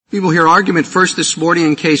We will hear argument first this morning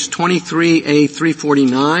in Case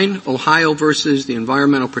 23A349, Ohio versus the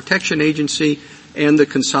Environmental Protection Agency and the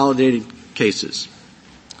consolidated cases.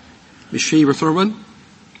 Ms. Shriver-Thurman.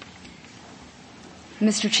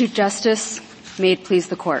 Mr. Chief Justice, may it please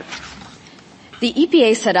the Court. The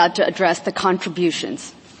EPA set out to address the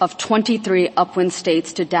contributions of 23 upwind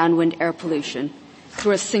states to downwind air pollution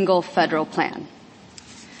through a single federal plan.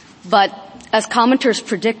 But as commenters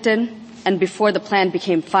predicted, and before the plan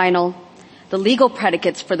became final, the legal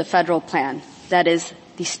predicates for the federal plan, that is,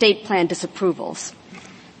 the state plan disapprovals,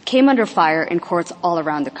 came under fire in courts all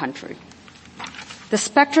around the country. The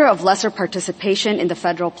specter of lesser participation in the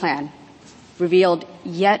federal plan revealed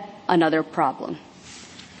yet another problem.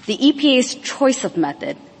 The EPA's choice of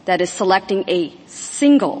method, that is selecting a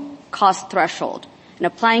single cost threshold and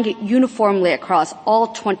applying it uniformly across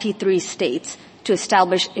all 23 states to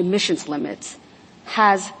establish emissions limits,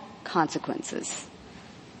 has consequences.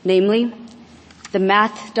 Namely, the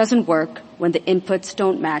math doesn't work when the inputs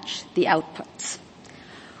don't match the outputs.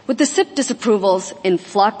 With the SIP disapprovals in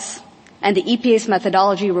flux and the EPA's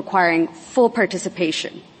methodology requiring full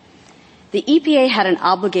participation, the EPA had an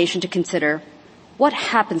obligation to consider what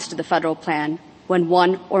happens to the federal plan when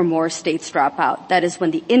one or more states drop out. That is,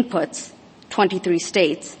 when the inputs, 23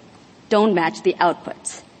 states, don't match the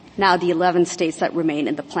outputs, now the 11 states that remain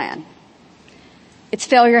in the plan. Its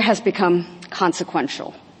failure has become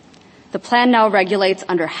consequential. The plan now regulates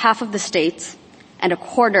under half of the states and a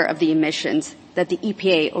quarter of the emissions that the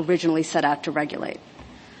EPA originally set out to regulate.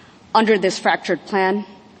 Under this fractured plan,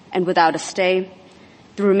 and without a stay,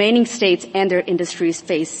 the remaining states and their industries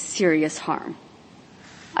face serious harm.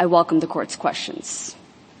 I welcome the Court's questions.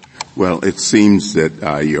 Well, it seems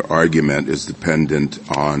that your argument is dependent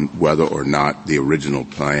on whether or not the original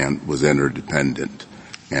plan was interdependent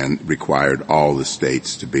and required all the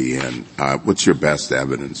states to be in. What's your best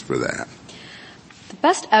evidence for that? The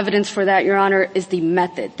best evidence for that, Your Honor, is the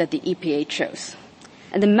method that the EPA chose.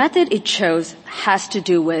 And the method it chose has to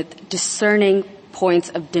do with discerning points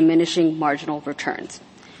of diminishing marginal returns,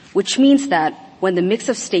 which means that when the mix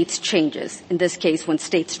of states changes, in this case when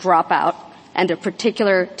states drop out and their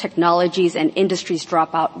particular technologies and industries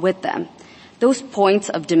drop out with them, those points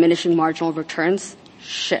of diminishing marginal returns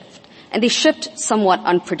shift. And they shift somewhat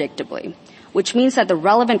unpredictably, which means that the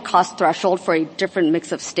relevant cost threshold for a different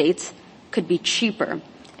mix of states could be cheaper.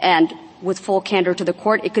 And with full candor to the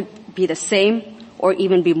Court, it could be the same or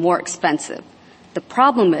even be more expensive. The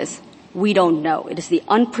problem is we don't know. It is the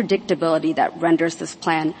unpredictability that renders this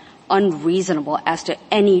plan unreasonable as to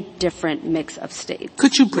any different mix of states.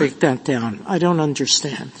 Could you break that down? I don't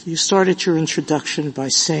understand. You started your introduction by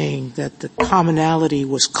saying that the commonality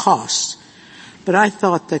was cost. But I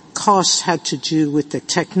thought that costs had to do with the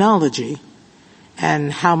technology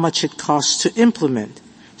and how much it costs to implement.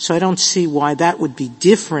 So I don't see why that would be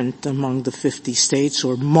different among the 50 states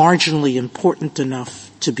or marginally important enough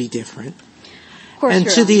to be different. And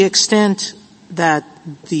to the extent that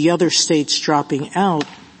the other states dropping out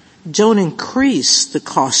don't increase the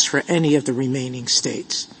cost for any of the remaining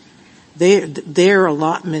states. Their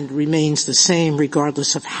allotment remains the same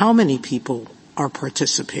regardless of how many people are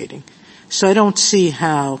participating. So I don't see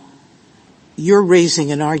how you're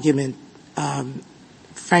raising an argument,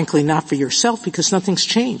 frankly, not for yourself because nothing's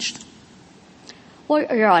changed. Well,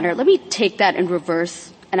 Your Honor, let me take that in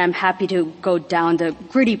reverse, and I'm happy to go down the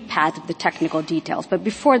gritty path of the technical details. But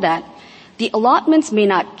before that, the allotments may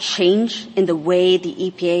not change in the way the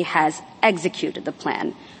EPA has executed the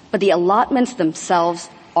plan, but the allotments themselves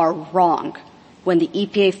are wrong when the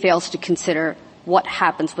EPA fails to consider what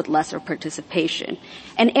happens with lesser participation.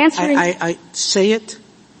 And answering... I say it,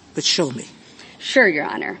 but show me. Sure, Your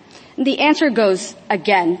Honor. The answer goes,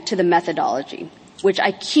 again, to the methodology, which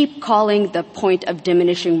I keep calling the point of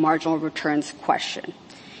diminishing marginal returns question.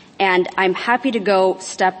 And I'm happy to go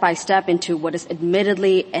step by step into what is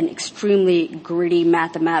admittedly an extremely gritty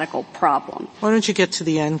mathematical problem. Why don't you get to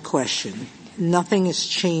the end question? Nothing is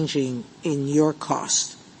changing in your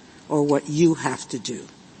cost or what you have to do.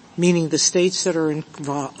 Meaning the states that are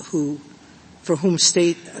involved, for whom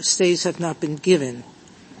stays have not been given,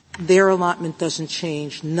 their allotment doesn't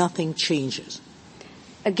change, nothing changes.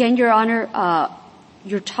 Again, Your Honor,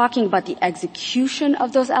 you're talking about the execution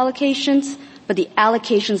of those allocations, but the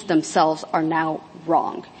allocations themselves are now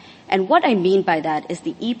wrong. And what I mean by that is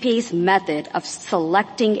the EPA's method of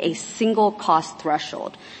selecting a single cost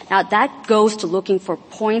threshold. Now, that goes to looking for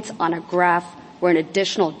points on a graph where an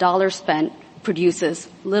additional dollar spent produces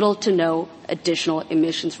little to no additional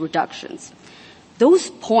emissions reductions.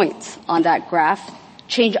 Those points on that graph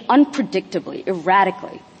change unpredictably,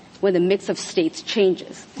 erratically, when the mix of states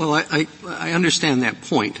changes. Well, I understand that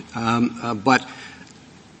point, but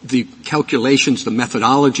the calculations, the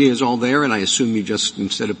methodology is all there, and I assume you just,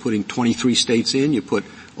 instead of putting 23 states in, you put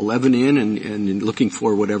 11 in, and looking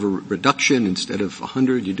for whatever reduction, instead of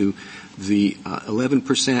 100, you do the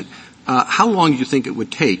 11%. How long do you think it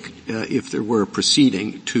would take, if there were a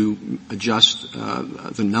proceeding, to adjust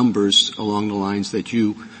the numbers along the lines that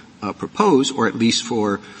you propose, or at least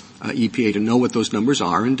for EPA to know what those numbers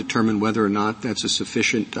are and determine whether or not that's a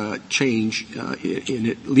sufficient change, and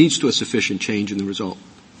it leads to a sufficient change in the result?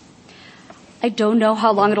 I don't know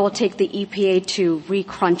how long it will take the EPA to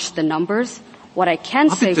recrunch the numbers. What I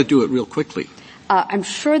can say— I think they'll do it real quickly. I'm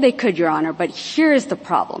sure they could, Your Honor, but here is the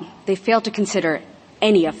problem. They failed to consider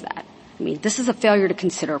any of that. I mean, this is a failure to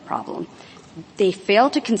consider problem. They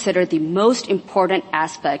failed to consider the most important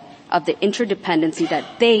aspect of the interdependency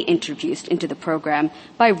that they introduced into the program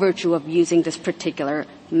by virtue of using this particular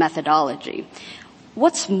methodology.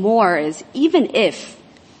 What's more is, even if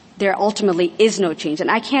there ultimately is no change,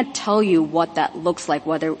 and I can't tell you what that looks like,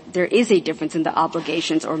 whether there is a difference in the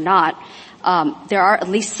obligations or not, there are at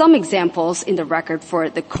least some examples in the record for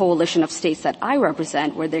the coalition of states that I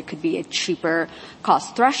represent where there could be a cheaper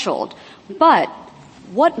cost threshold. But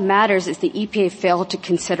what matters is the EPA failed to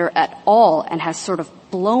consider at all and has sort of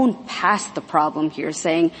blown past the problem here,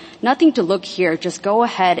 saying nothing to look here, just go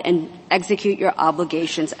ahead and execute your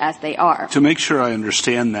obligations as they are. To make sure I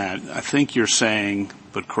understand that, I think you're saying,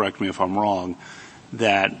 but correct me if I'm wrong,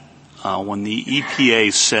 that when the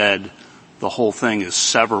EPA said the whole thing is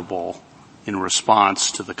severable in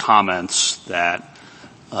response to the comments that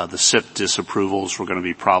the SIP disapprovals were going to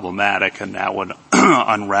be problematic and that would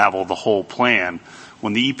unravel the whole plan,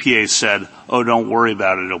 when the EPA said, oh, don't worry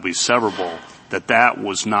about it, it'll be severable, that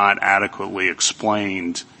was not adequately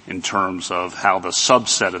explained in terms of how the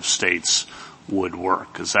subset of states would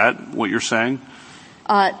work. Is that what you're saying?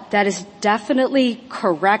 That is definitely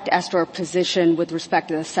correct as to our position with respect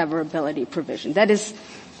to the severability provision. That is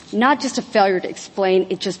not just a failure to explain,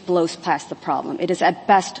 it just blows past the problem. It is at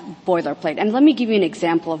best boilerplate. And let me give you an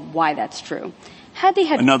example of why that's true.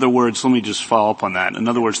 In other words, let me just follow up on that. In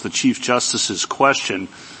other words, the Chief Justice's question,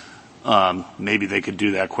 maybe they could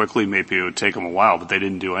do that quickly, maybe it would take them a while, but they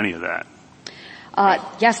didn't do any of that.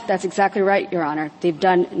 Yes, that's exactly right, Your Honor. They've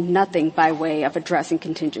done nothing by way of addressing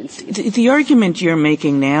contingencies. The argument you're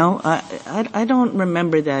making now, I don't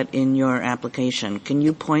remember that in your application. Can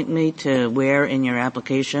you point me to where in your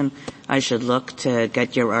application I should look to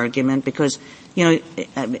get your argument? Because,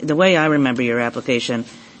 the way I remember your application,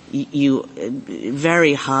 you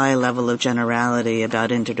very high level of generality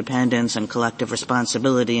about interdependence and collective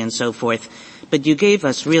responsibility and so forth, but you gave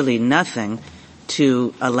us really nothing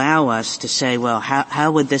to allow us to say, well,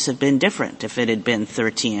 how would this have been different if it had been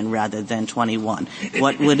 13 rather than 21?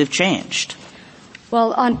 What would have changed?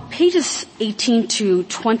 Well, on pages 18 to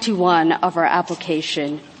 21 of our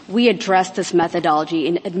application, we addressed this methodology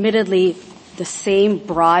in admittedly the same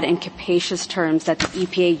broad and capacious terms that the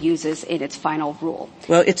EPA uses in its final rule.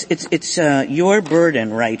 Well, it's your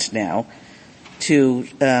burden right now to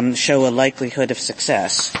show a likelihood of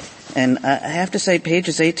success. And I have to say,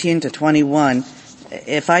 pages 18 to 21,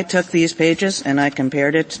 if I took these pages and I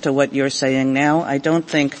compared it to what you're saying now, I don't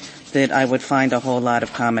think that I would find a whole lot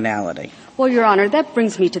of commonality. Well, Your Honor, that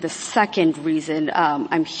brings me to the second reason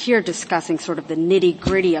I'm here discussing sort of the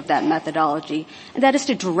nitty-gritty of that methodology, and that is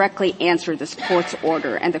to directly answer this Court's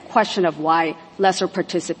order and the question of why lesser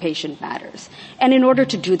participation matters. And in order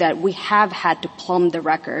to do that, we have had to plumb the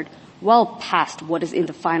record well past what is in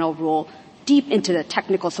the final rule, deep into the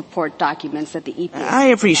technical support documents that the EPA— I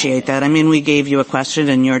appreciate that. I mean, we gave you a question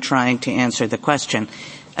and you're trying to answer the question.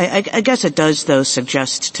 I guess it does, though,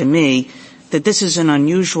 suggest to me that this is an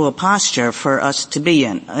unusual posture for us to be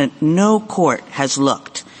in. No court has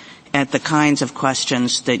looked at the kinds of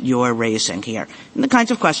questions that you're raising here, and the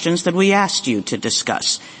kinds of questions that we asked you to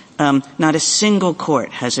discuss. Not a single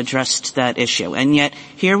court has addressed that issue, and yet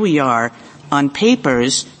here we are on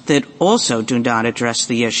papers that also do not address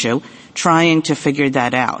the issue, trying to figure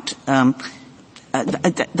that out.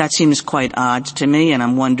 That seems quite odd to me, and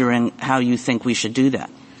I'm wondering how you think we should do that.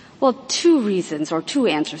 Well, two reasons or two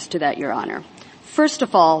answers to that, Your Honor. First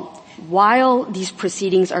of all, while these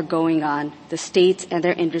proceedings are going on, the states and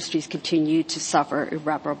their industries continue to suffer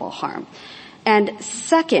irreparable harm. And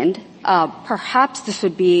second, perhaps this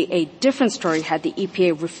would be a different story had the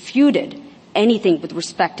EPA refuted anything with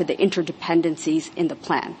respect to the interdependencies in the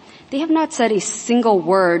plan. They have not said a single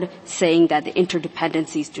word saying that the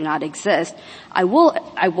interdependencies do not exist. I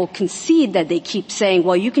will concede that they keep saying,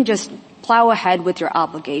 well, you can just plow ahead with your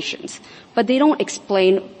obligations. But they don't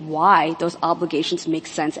explain why those obligations make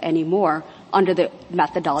sense anymore under the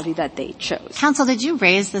methodology that they chose. Counsel, did you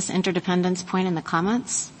raise this interdependence point in the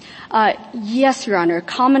comments? Yes, Your Honor.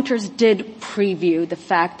 Commenters did preview the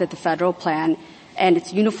fact that the federal plan and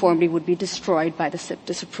its uniformity would be destroyed by the SIP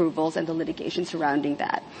disapprovals and the litigation surrounding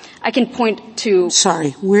that. I can point to...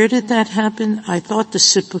 Sorry, where did that happen? I thought the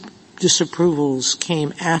SIP disapprovals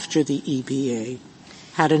came after the EPA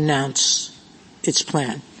had announced its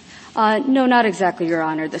plan. No, not exactly, Your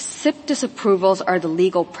Honor. The SIP disapprovals are the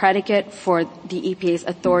legal predicate for the EPA's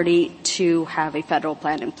authority to have a federal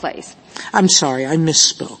plan in place. I'm sorry, I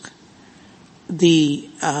misspoke. The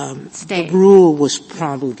rule was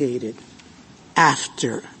promulgated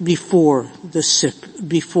before the SIP,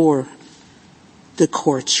 before the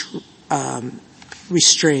courts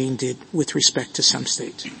restrained it with respect to some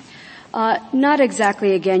states. Not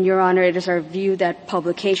exactly, again, Your Honor. It is our view that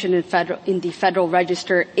publication in the Federal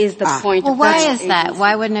Register is the point. Well, why is that?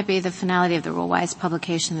 Why wouldn't it be the finality of the rule? Why is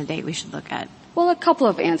publication the date we should look at? Well, a couple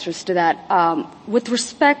of answers to that. With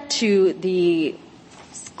respect to the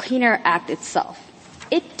Clean Air Act itself,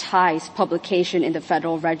 it ties publication in the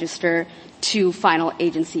Federal Register to final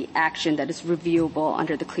agency action that is reviewable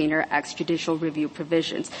under the Clean Air Act's judicial review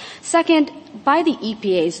provisions. Second, by the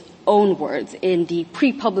EPA's own words, in the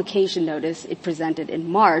pre-publication notice it presented in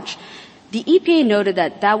March, the EPA noted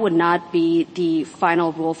that that would not be the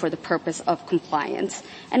final rule for the purpose of compliance.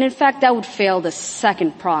 And in fact, that would fail the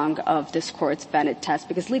second prong of this Court's Bennett test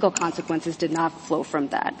because legal consequences did not flow from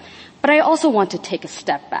that. But I also want to take a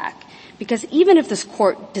step back, because even if this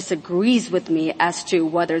Court disagrees with me as to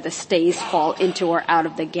whether the stays fall into or out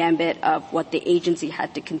of the gambit of what the agency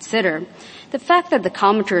had to consider, the fact that the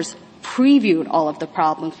commenters previewed all of the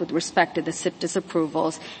problems with respect to the SIP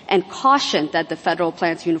disapprovals and cautioned that the federal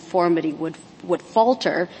plan's uniformity would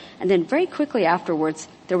falter, and then very quickly afterwards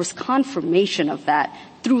there was confirmation of that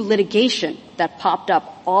through litigation that popped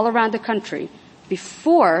up all around the country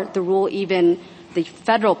before the rule the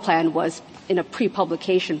federal plan was in a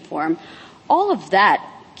pre-publication form. All of that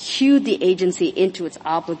cued the agency into its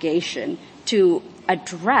obligation to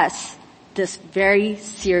address this very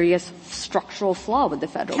serious structural flaw with the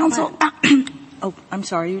federal Counsel, plan. I'm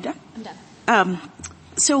sorry, are you done? I'm done.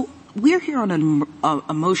 So we're here on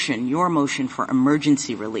a motion, your motion for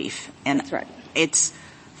emergency relief. And that's right. It's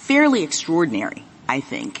fairly extraordinary, I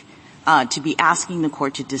think, to be asking the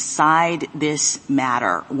court to decide this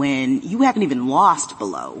matter when you haven't even lost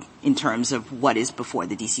below in terms of what is before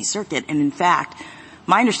the D.C. Circuit. And in fact,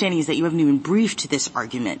 my understanding is that you haven't even briefed this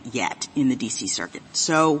argument yet in the D.C. Circuit.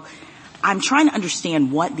 So I'm trying to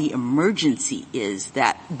understand what the emergency is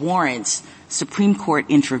that warrants Supreme Court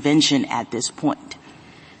intervention at this point.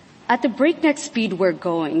 At the breakneck speed we're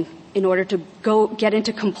going in order to get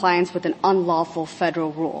into compliance with an unlawful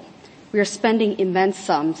federal rule, we are spending immense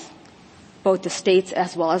sums, both the states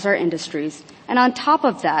as well as our industries. And on top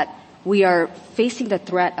of that, we are facing the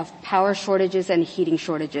threat of power shortages and heating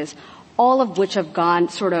shortages, all of which have gone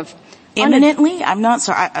sort of imminently?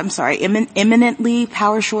 I'm sorry. Imminently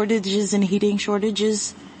power shortages and heating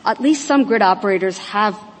shortages? At least some grid operators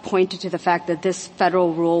have pointed to the fact that this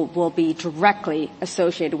federal rule will be directly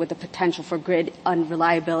associated with the potential for grid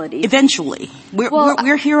unreliability. Eventually.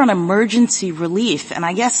 We're here on emergency relief, and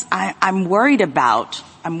I guess I'm worried about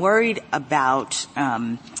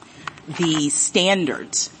the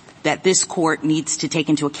standards that this court needs to take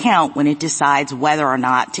into account when it decides whether or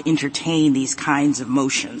not to entertain these kinds of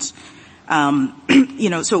motions.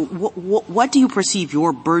 So what do you perceive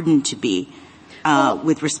your burden to be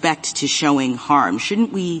with respect to showing harm?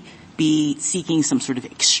 Shouldn't we be seeking some sort of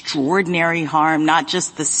extraordinary harm, not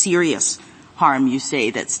just the serious harm you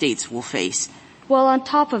say that states will face? Well, on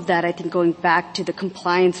top of that, I think going back to the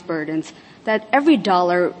compliance burdens, that every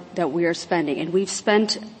dollar that we are spending, and we've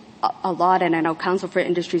spent a lot, and I know Counsel for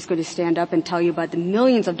Industry is going to stand up and tell you about the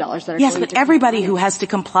millions of dollars that are going to Yes, but everybody who has to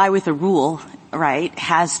comply with a rule, right,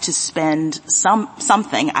 has to spend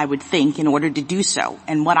something, I would think, in order to do so.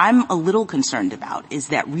 And what I'm a little concerned about is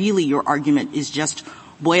that really your argument is just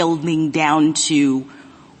boiling down to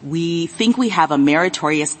we think we have a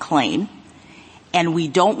meritorious claim and we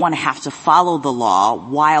don't want to have to follow the law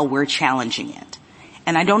while we're challenging it.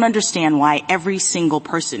 And I don't understand why every single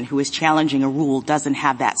person who is challenging a rule doesn't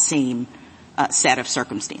have that same set of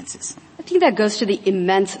circumstances. I think that goes to the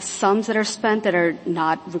immense sums that are spent that are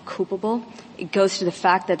not recoupable. It goes to the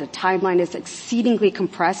fact that the timeline is exceedingly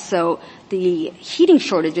compressed, so the heating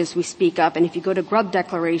shortages we speak of, and if you go to Grubb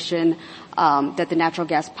Declaration that the natural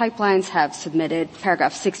gas pipelines have submitted,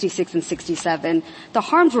 paragraph 66 and 67, the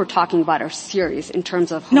harms we're talking about are serious in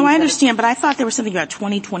terms of... No, I understand, but I thought there was something about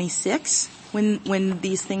 2026 when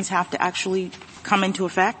these things have to actually come into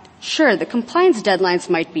effect? Sure, the compliance deadlines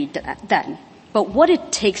might be then. But what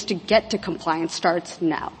it takes to get to compliance starts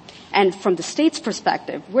now. And from the state's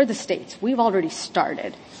perspective, we're the states. We've already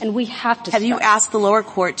started, and we have to start. Have you asked the lower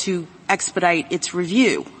court to expedite its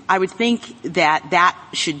review? I would think that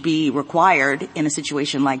should be required in a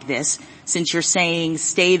situation like this, since you're saying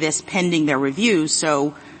stay this pending their review.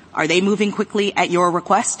 So are they moving quickly at your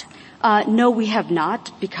request? No, we have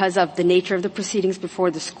not, because of the nature of the proceedings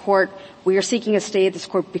before this court. We are seeking a stay at this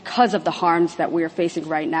court because of the harms that we are facing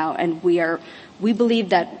right now, and we believe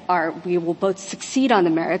that we will both succeed on the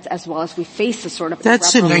merits as well as we face the sort of...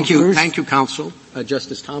 That's it. Thank you, counsel.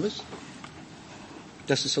 Justice Thomas?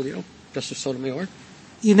 Justice Alito? Justice Sotomayor?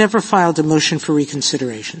 You never filed a motion for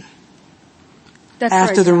reconsideration. That's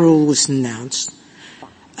after right, the rule was announced.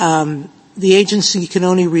 The agency can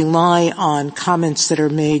only rely on comments that are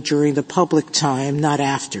made during the public time, not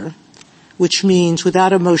after, which means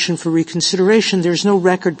without a motion for reconsideration, there's no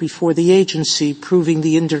record before the agency proving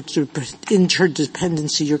the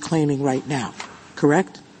interdependency you're claiming right now.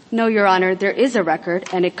 Correct? No, Your Honor. There is a record,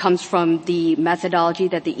 and it comes from the methodology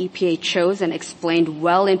that the EPA chose and explained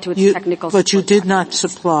well into its technical... But you did not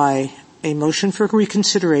supply a motion for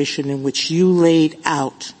reconsideration in which you laid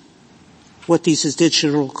out what these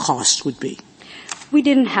additional costs would be. We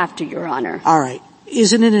didn't have to, Your Honor. All right.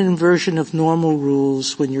 Isn't it an inversion of normal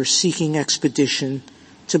rules when you're seeking expedition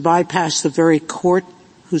to bypass the very court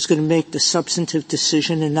who's going to make the substantive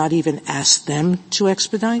decision and not even ask them to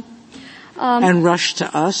expedite and rush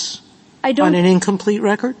to us on an incomplete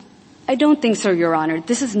record? I don't think so, Your Honor.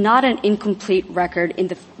 This is not an incomplete record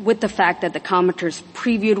with the fact that the commenters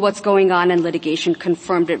previewed what's going on and litigation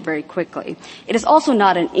confirmed it very quickly. It is also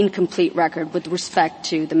not an incomplete record with respect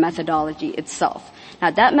to the methodology itself.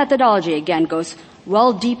 Now, that methodology, again, goes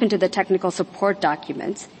well deep into the technical support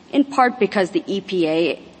documents, in part because the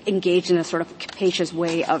EPA engaged in a sort of capacious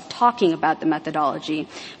way of talking about the methodology,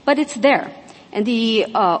 but it's there. And the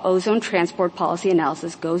ozone transport policy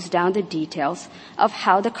analysis goes down the details of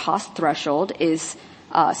how the cost threshold is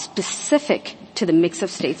specific to the mix of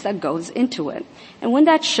states that goes into it. And when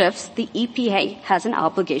that shifts, the EPA has an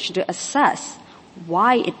obligation to assess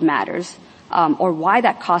why it matters or why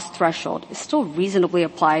that cost threshold is still reasonably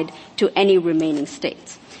applied to any remaining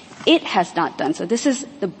states. It has not done so.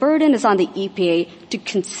 The burden is on the EPA to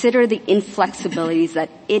consider the inflexibilities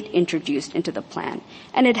that it introduced into the plan,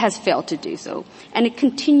 and it has failed to do so. And it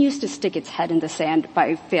continues to stick its head in the sand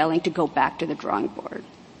by failing to go back to the drawing board.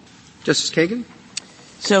 Justice Kagan?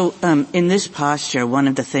 So, in this posture, one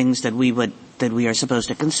of the things that we are supposed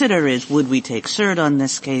to consider is, would we take cert on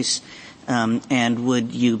this case? And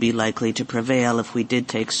would you be likely to prevail if we did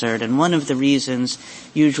take cert? And one of the reasons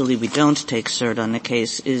usually we don't take cert on the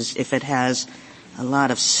case is if it has a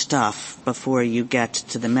lot of stuff before you get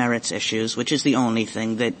to the merits issues, which is the only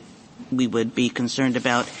thing that we would be concerned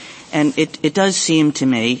about. And it does seem to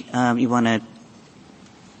me, the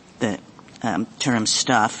term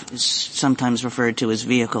stuff is sometimes referred to as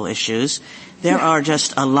vehicle issues. There are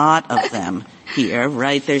just a lot of them here,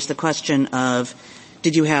 right? There's the question of,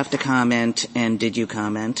 did you have to comment, and did you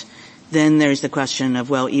comment? Then there's the question of,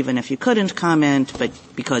 well, even if you couldn't comment, but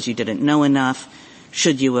because you didn't know enough,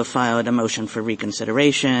 should you have filed a motion for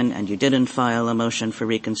reconsideration, and you didn't file a motion for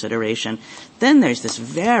reconsideration? Then there's this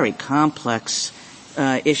very complex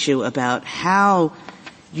issue about how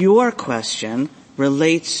your question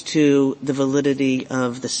relates to the validity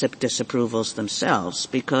of the SIP disapprovals themselves,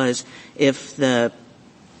 because if the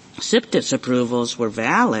SIP disapprovals were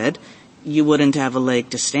valid, you wouldn't have a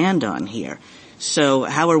leg to stand on here. So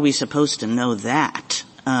how are we supposed to know that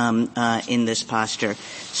in this posture?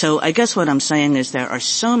 So I guess what I'm saying is there are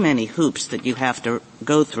so many hoops that you have to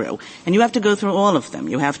go through, and you have to go through all of them.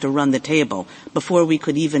 You have to run the table before we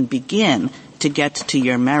could even begin to get to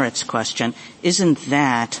your merits question. Isn't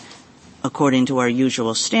that, according to our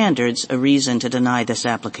usual standards, a reason to deny this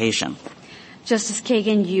application? Justice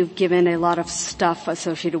Kagan, you've given a lot of stuff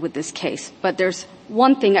associated with this case, but there's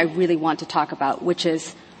one thing I really want to talk about, which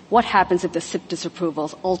is what happens if the SIP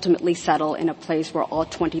disapprovals ultimately settle in a place where all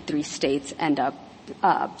 23 states end up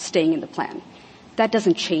staying in the plan. That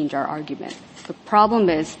doesn't change our argument. The problem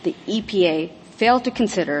is the EPA failed to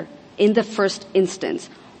consider in the first instance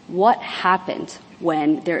what happens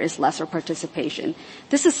when there is lesser participation.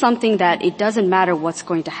 This is something that it doesn't matter what's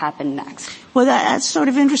going to happen next. Well, that's sort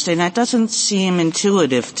of interesting. That doesn't seem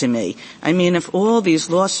intuitive to me. I mean, if all these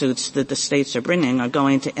lawsuits that the states are bringing are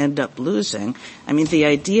going to end up losing, I mean, the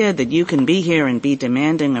idea that you can be here and be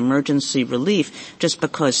demanding emergency relief just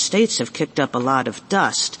because states have kicked up a lot of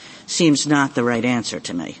dust seems not the right answer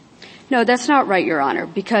to me. No, that's not right, Your Honor,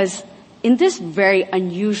 because in this very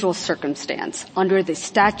unusual circumstance, under the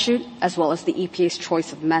statute as well as the EPA's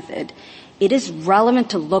choice of method, it is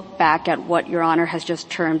relevant to look back at what Your Honor has just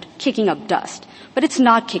termed kicking up dust. But it's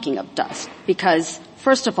not kicking up dust because,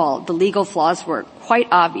 first of all, the legal flaws were quite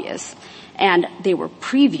obvious and they were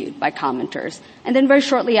previewed by commenters. And then very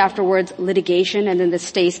shortly afterwards, litigation and then the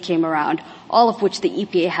stays came around, all of which the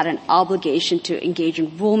EPA had an obligation to engage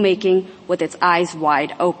in rulemaking with its eyes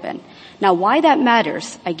wide open. Now, why that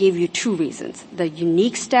matters, I gave you two reasons, the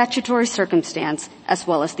unique statutory circumstance as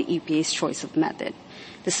well as the EPA's choice of method.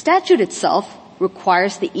 The statute itself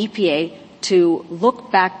requires the EPA to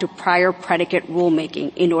look back to prior predicate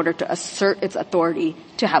rulemaking in order to assert its authority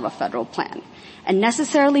to have a federal plan. And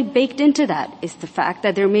necessarily baked into that is the fact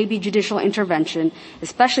that there may be judicial intervention,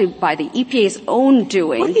 especially by the EPA's own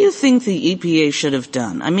doing. What do you think the EPA should have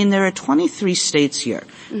done? I mean, there are 23 states here.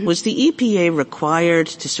 Mm-hmm. Was the EPA required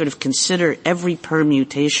to sort of consider every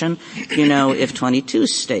permutation? You know, if 22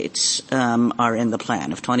 states are in the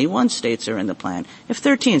plan, if 21 states are in the plan, if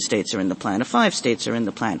 13 states are in the plan, if 5 states are in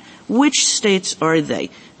the plan, which states are they?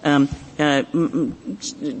 One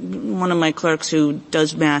of my clerks who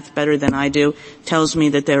does math better than I do tells me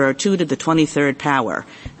that there are 2 to the 23rd power,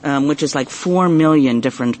 which is like 4 million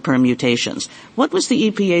different permutations. What was the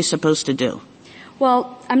EPA supposed to do?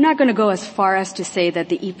 Well, I'm not going to go as far as to say that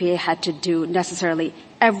the EPA had to do necessarily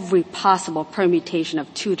every possible permutation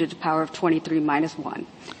of 2 to the power of 23 minus 1.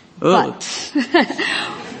 Ooh. But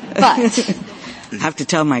I have to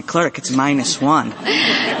tell my clerk it's minus 1.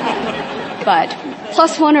 But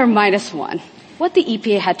plus 1 or minus 1, what the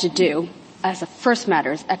EPA had to do as a first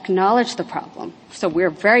matter is acknowledge the problem. So we're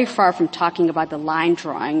very far from talking about the line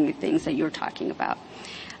drawing things that you're talking about.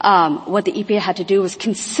 What the EPA had to do was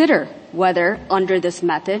consider whether under this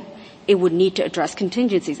method it would need to address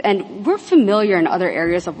contingencies. And we're familiar in other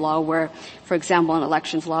areas of law where, for example, in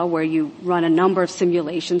elections law, where you run a number of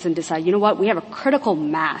simulations and decide, you know what, we have a critical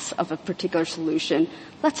mass of a particular solution.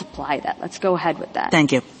 Let's apply that. Let's go ahead with that.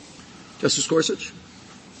 Thank you. Justice Gorsuch?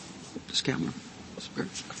 Justice Kavanaugh?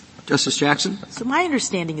 Justice Jackson? So my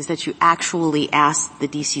understanding is that you actually asked the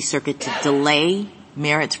D.C. Circuit to delay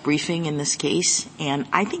merits briefing in this case, and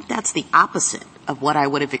I think that's the opposite of what I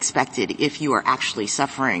would have expected if you are actually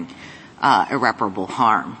suffering irreparable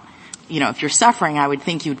harm. You know, if you're suffering, I would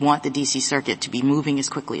think you'd want the D.C. Circuit to be moving as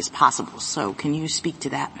quickly as possible. So can you speak to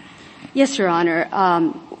that? Yes, Your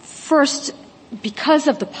Honor. First, because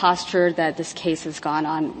of the posture that this case has gone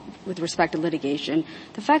on with respect to litigation,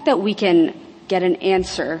 the fact that we can get an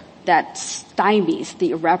answer that stymies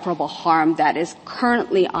the irreparable harm that is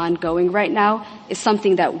currently ongoing right now is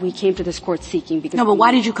something that we came to this court seeking. Because no, but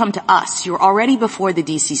why did you come to us? You're already before the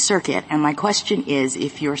D.C. Circuit, and my question is,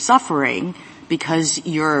 if you're suffering because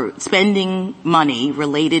you're spending money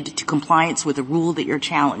related to compliance with a rule that you're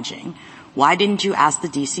challenging, why didn't you ask the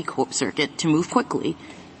D.C. Circuit to move quickly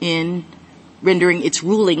in rendering its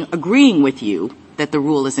ruling agreeing with you that the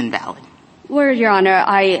rule is invalid? Well, Your Honor,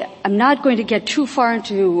 I'm not going to get too far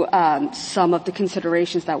into some of the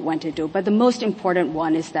considerations that went into it, but the most important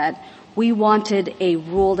one is that we wanted a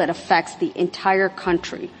rule that affects the entire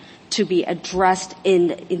country to be addressed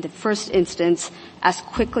in the first instance as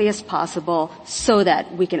quickly as possible so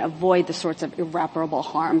that we can avoid the sorts of irreparable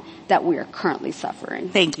harm that we are currently suffering.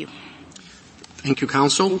 Thank you. Thank you,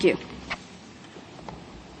 counsel. Thank you.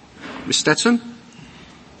 Ms. Stetson?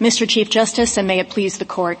 Mr. Chief Justice, and may it please the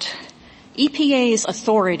Court, EPA's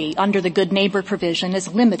authority under the Good Neighbor provision is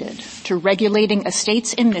limited to regulating a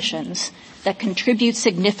state's emissions that contribute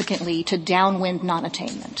significantly to downwind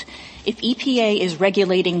non-attainment. If EPA is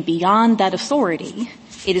regulating beyond that authority,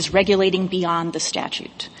 it is regulating beyond the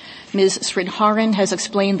statute. Ms. Sridharan has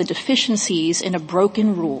explained the deficiencies in a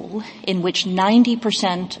broken rule in which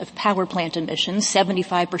 90% of power plant emissions,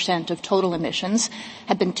 75% of total emissions,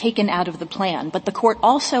 have been taken out of the plan. But the Court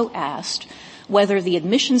also asked whether the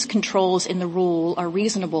emissions controls in the rule are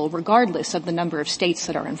reasonable regardless of the number of states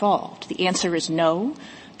that are involved. The answer is no,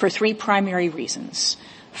 for 3 primary reasons.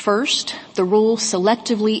 First, the rule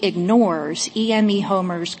selectively ignores EME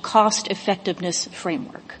Homer's cost-effectiveness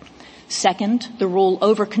framework. Second, the rule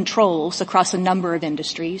over-controls across a number of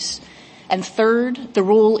industries. And third, the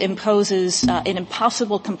rule imposes an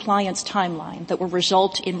impossible compliance timeline that will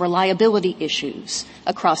result in reliability issues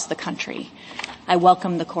across the country. I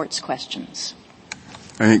welcome the Court's questions.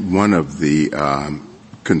 I think one of the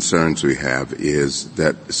concerns we have is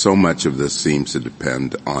that so much of this seems to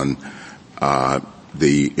depend on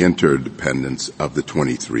the interdependence of the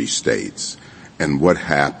 23 states and what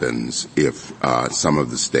happens if some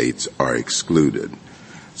of the states are excluded.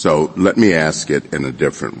 So let me ask it in a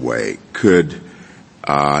different way. Could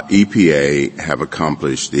EPA have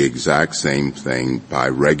accomplished the exact same thing by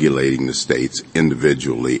regulating the states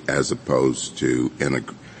individually as opposed to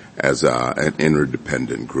as an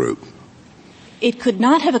interdependent group? It could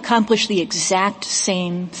not have accomplished the exact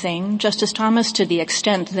same thing, Justice Thomas, to the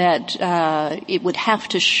extent that it would have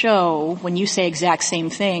to show, when you say exact same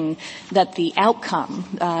thing, that the outcome,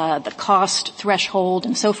 the cost threshold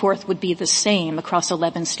and so forth would be the same across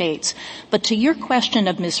 11 states. But to your question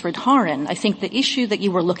of Ms. Ridharan, I think the issue that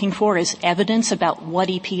you were looking for is evidence about what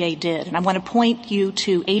EPA did. And I want to point you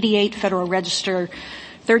to 88 Federal Register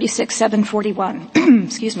 36741.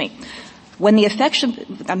 Excuse me. When the effects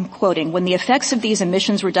of these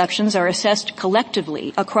emissions reductions are assessed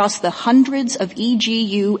collectively across the hundreds of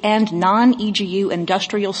EGU and non-EGU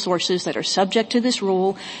industrial sources that are subject to this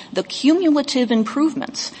rule, the cumulative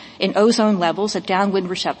improvements in ozone levels at downwind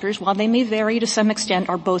receptors, while they may vary to some extent,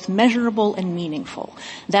 are both measurable and meaningful.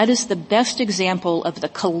 That is the best example of the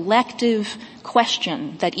collective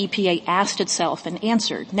question that EPA asked itself and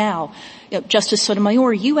answered. Now, Justice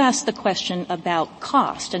Sotomayor, you asked the question about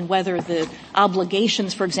cost and whether the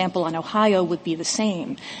obligations, for example, on Ohio would be the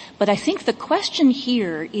same. But I think the question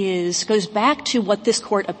here goes back to what this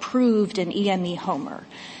Court approved in EME Homer.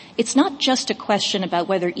 It's not just a question about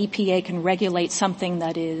whether EPA can regulate something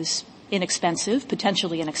that is inexpensive,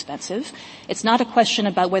 potentially inexpensive. It's not a question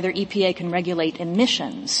about whether EPA can regulate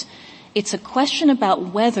emissions. It's a question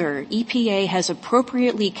about whether EPA has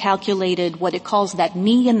appropriately calculated what it calls that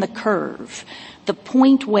knee in the curve, the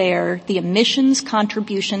point where the emissions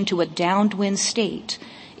contribution to a downwind state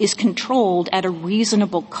is controlled at a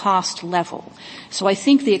reasonable cost level. So I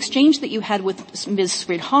think the exchange that you had with Ms.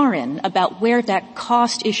 Ridharan about where that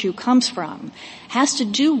cost issue comes from has to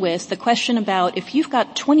do with the question about if you've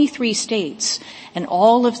got 23 states and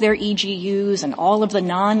all of their EGUs and all of the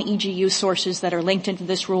non-EGU sources that are linked into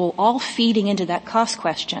this rule all feeding into that cost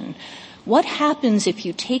question, what happens if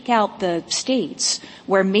you take out the states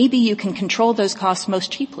where maybe you can control those costs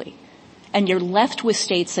most cheaply? And you're left with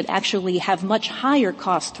states that actually have much higher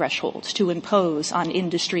cost thresholds to impose on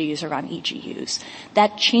industries or on EGUs.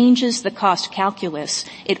 That changes the cost calculus.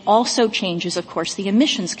 It also changes, of course, the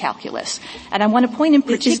emissions calculus. And I want to point in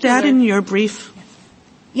particular... Is that in your brief?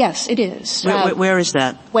 Yes, it is. Where is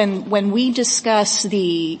that? When we discuss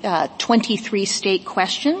the 23-state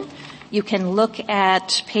question, you can look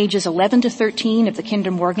at pages 11 to 13 of the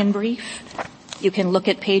Kinder Morgan brief. You can look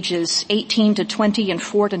at pages 18 to 20 and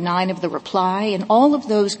 4 to 9 of the reply, and all of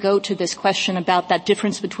those go to this question about that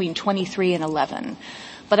difference between 23 and 11.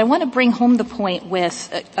 But I want to bring home the point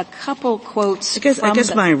with a couple quotes. I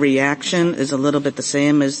guess my reaction is a little bit the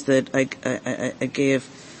same as that I gave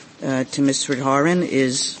to Ms. Ridharan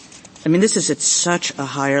this is at such a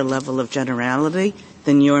higher level of generality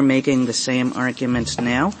than you're making the same arguments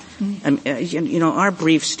now. Mm-hmm. Our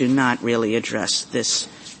briefs do not really address this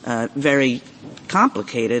very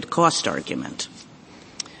complicated cost argument.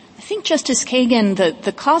 I think, Justice Kagan,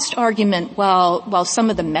 the cost argument, while some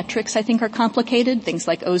of the metrics I think are complicated, things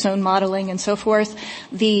like ozone modeling and so forth,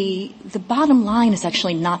 the bottom line is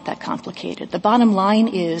actually not that complicated. The bottom line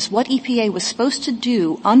is what EPA was supposed to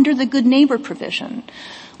do under the Good Neighbor provision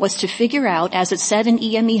was to figure out, as it said in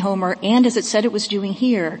EME Homer and as it said it was doing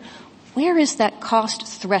here, where is that cost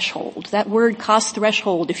threshold? That word cost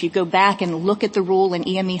threshold, if you go back and look at the rule in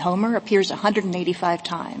EME Homer, appears 185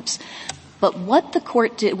 times. But what the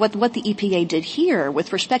Court did, what the EPA did here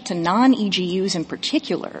with respect to non-EGUs in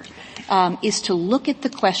particular, is to look at the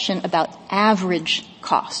question about average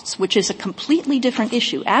costs, which is a completely different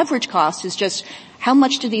issue. Average cost is just how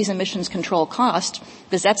much do these emissions control cost?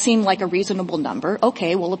 Does that seem like a reasonable number?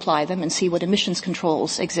 Okay, we'll apply them and see what emissions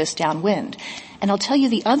controls exist downwind. And I'll tell you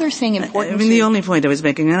the other thing important. The only point I was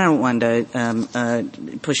making, and I don't want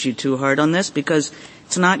to push you too hard on this because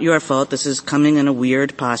it's not your fault. This is coming in a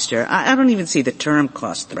weird posture. I don't even see the term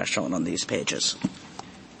cost threshold on these pages.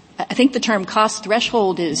 I think the term cost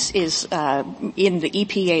threshold is in the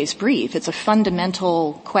EPA's brief. It's a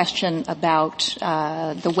fundamental question about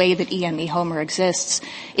the way that EME Homer exists.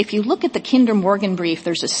 If you look at the Kinder Morgan brief,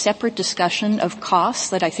 there's a separate discussion of costs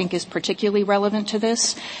that I think is particularly relevant to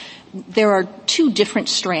this. there are two different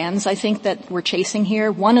strands, I think, that we're chasing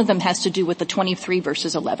here. One of them has to do with the 23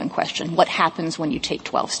 versus 11 question. What happens when you take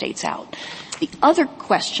 12 states out? The other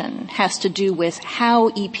question has to do with how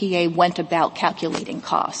EPA went about calculating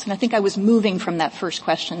costs. And I think I was moving from that first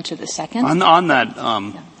question to the second. On that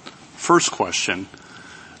first question,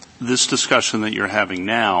 this discussion that you're having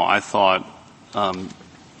now, I thought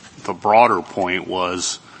the broader point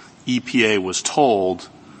was EPA was told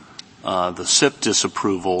the SIP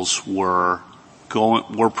disapprovals were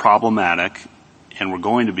problematic and were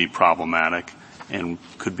going to be problematic and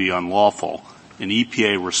could be unlawful. And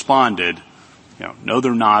EPA responded, no,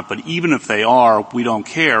 they're not, but even if they are, we don't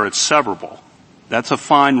care, it's severable. That's a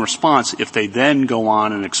fine response if they then go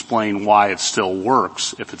on and explain why it still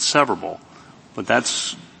works if it's severable. But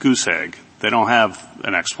that's goose egg. They don't have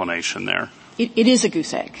an explanation there. It is a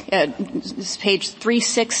goose egg. This page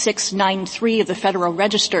 36693 of the Federal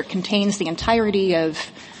Register contains the entirety of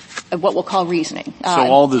what we'll call reasoning. So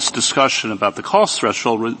all this discussion about the cost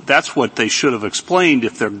threshold, that's what they should have explained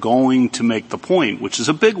if they're going to make the point, which is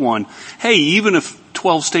a big one. Hey, even if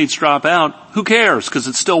 12 states drop out, who cares? Because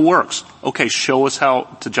it still works. Okay, show us how,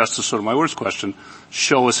 to Justice Sotomayor's question,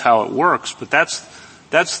 show us how it works. But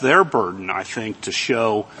that's their burden, I think, to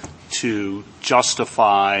show, to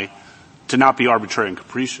justify, to not be arbitrary and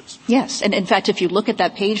capricious. Yes. And in fact, if you look at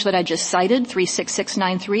that page that I just cited,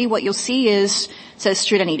 36693, what you'll see says,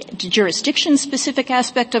 should any jurisdiction-specific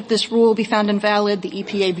aspect of this rule be found invalid, the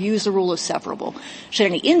EPA views the rule as severable. Should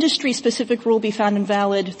any industry-specific rule be found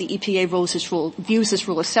invalid, the EPA views this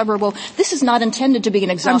rule as severable. This is not intended to be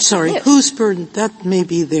an exhaustive list. I'm sorry, whose burden? That may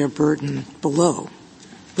be their burden below.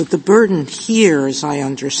 But the burden here, as I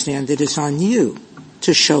understand it, is on you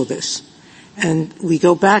to show this. And we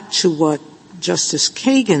go back to what Justice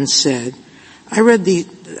Kagan said. I read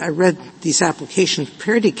these applications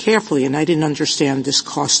pretty carefully, and I didn't understand this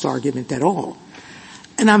cost argument at all.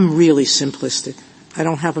 And I'm really simplistic. I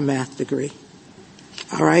don't have a math degree.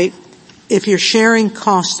 All right? If you're sharing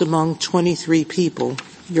cost among 23 people,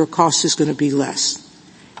 your cost is going to be less.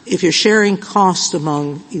 If you're sharing cost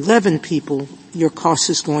among 11 people, your cost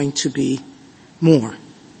is going to be more.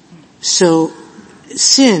 So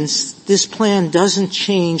since this plan doesn't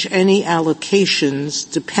change any allocations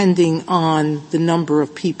depending on the number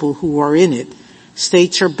of people who are in it,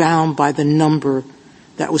 states are bound by the number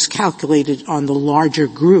that was calculated on the larger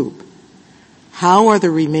group. How are the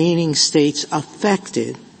remaining states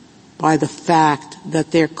affected by the fact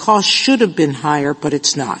that their cost should have been higher, but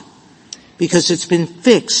it's not? Because it's been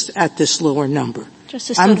fixed at this lower number.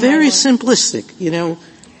 I'm very simplistic.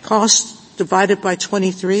 Cost divided by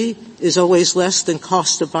 23 is always less than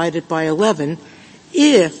cost divided by 11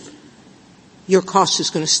 if your cost is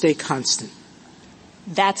going to stay constant.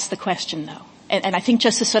 That's the question, though. And I think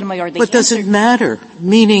Justice Sotomayor, but does it matter?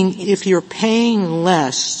 Meaning, if you're paying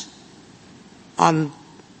less on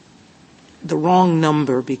the wrong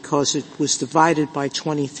number because it was divided by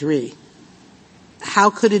 23, how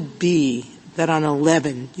could it be that on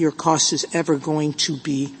 11 your cost is ever going to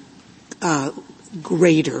be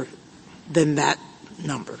greater than that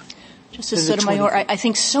number? Justice Sotomayor, I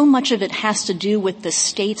think so much of it has to do with the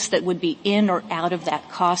states that would be in or out of that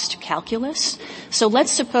cost calculus. So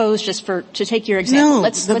let's suppose, to take your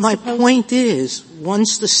example, my point is,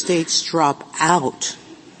 once the states drop out,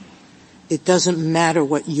 it doesn't matter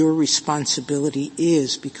what your responsibility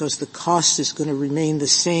is because the cost is going to remain the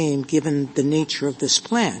same given the nature of this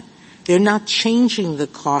plan. They're not changing the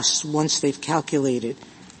costs once they've calculated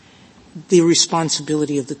the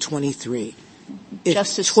responsibility of the 23.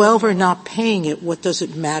 If 12 are not paying it, what does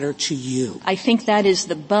it matter to you? I think that is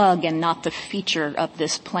the bug and not the feature of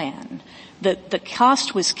this plan. The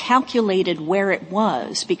cost was calculated where it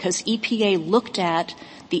was because EPA looked at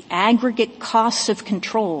the aggregate costs of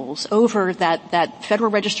controls over that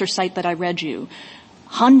Federal Register site that I read you.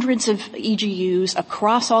 Hundreds of EGUs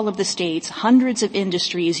across all of the states, hundreds of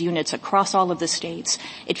industries units across all of the states.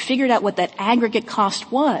 It figured out what that aggregate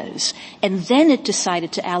cost was, and then it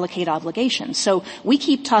decided to allocate obligations. So we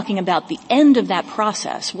keep talking about the end of that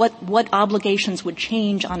process, what obligations would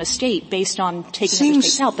change on a state based on taking other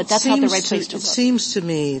states out, but that's not the right place to look. It seems to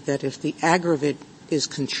me that if the aggregate is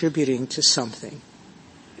contributing to something,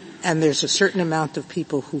 and there's a certain amount of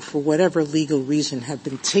people who, for whatever legal reason, have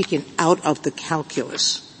been taken out of the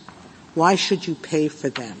calculus, why should you pay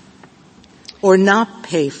for them? Or not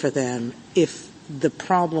pay for them if the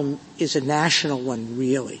problem is a national one,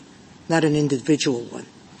 really, not an individual one?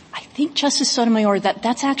 I think, Justice Sotomayor,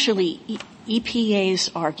 that's actually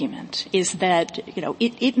EPA's argument, is that,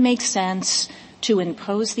 it makes sense to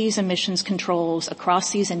impose these emissions controls across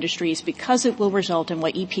these industries because it will result in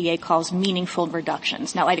what EPA calls meaningful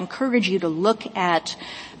reductions. Now, I'd encourage you to look at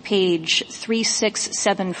page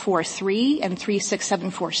 36743 and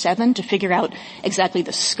 36747 to figure out exactly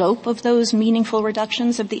the scope of those meaningful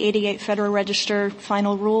reductions of the 88 Federal Register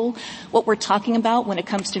final rule. What we're talking about when it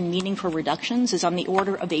comes to meaningful reductions is on the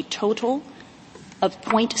order of a total of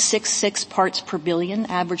 0.66 parts per billion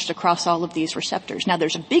averaged across all of these receptors. Now,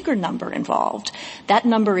 there's a bigger number involved. That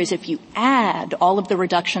number is if you add all of the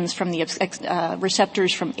reductions from the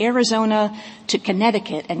receptors from Arizona to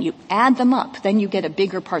Connecticut and you add them up, then you get a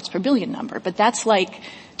bigger parts per billion number. But that's like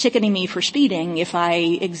ticketing me for speeding if I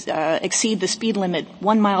exceed the speed limit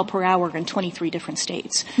 1 mile per hour in 23 different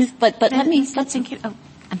states. But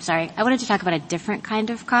I'm sorry. I wanted to talk about a different kind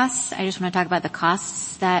of costs. I just want to talk about the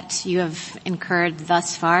costs that you have incurred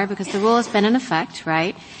thus far, because the rule has been in effect,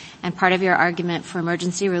 right? And part of your argument for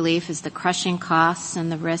emergency relief is the crushing costs and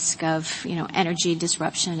the risk of, energy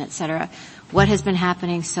disruption, et cetera. What has been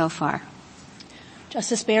happening so far?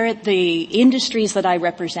 Justice Barrett, the industries that I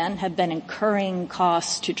represent have been incurring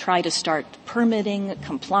costs to try to start permitting,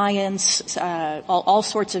 compliance, all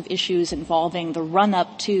sorts of issues involving the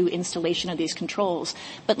run-up to installation of these controls.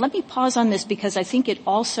 But let me pause on this because I think it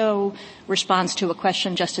also responds to a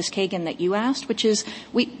question, Justice Kagan, that you asked, which is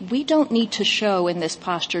we don't need to show in this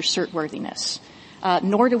posture cert-worthiness.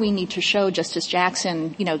 Nor do we need to show, Justice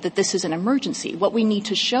Jackson, that this is an emergency. What we need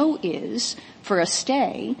to show is, for a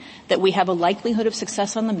stay, that we have a likelihood of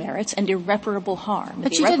success on the merits and irreparable harm.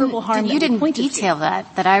 But you didn't detail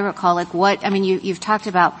that I recall. You've talked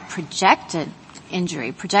about projected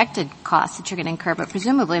injury, projected costs that you're going to incur, but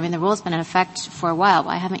presumably, the rule has been in effect for a while.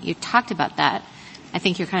 Why haven't you talked about that? I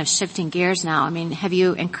think you're kind of shifting gears now. Have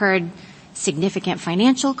you incurred significant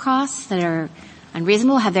financial costs that are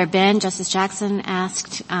unreasonable? Have there been, Justice Jackson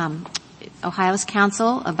asked Ohio's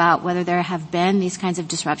counsel about whether there have been these kinds of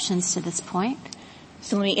disruptions to this point?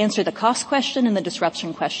 So let me answer the cost question and the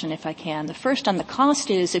disruption question if I can. The first on the cost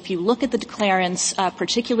is if you look at the declarants,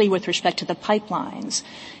 particularly with respect to the pipelines,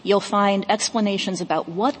 you'll find explanations about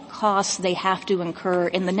what costs they have to incur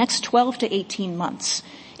in the next 12 to 18 months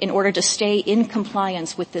in order to stay in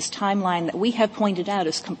compliance with this timeline that we have pointed out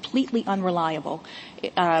is completely unreliable,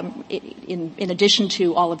 in addition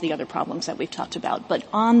to all of the other problems that we've talked about. But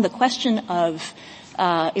on the question of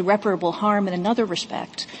irreparable harm in another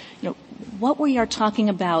respect, what we are talking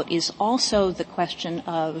about is also the question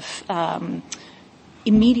of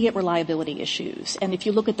immediate reliability issues. And if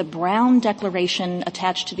you look at the Brown Declaration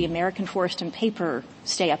attached to the American Forest and Paper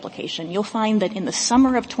stay application, you'll find that in the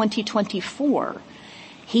summer of 2024,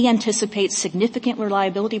 he anticipates significant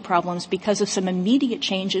reliability problems because of some immediate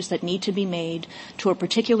changes that need to be made to a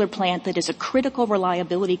particular plant that is a critical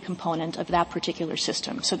reliability component of that particular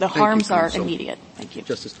system. So the harms are immediate. Thank you.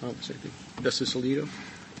 Justice Thomas, I think. Justice Alito?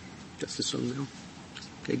 Justice O'Neill?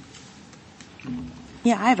 Okay.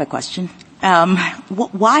 Yeah, I have a question.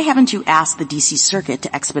 Why haven't you asked the D.C. Circuit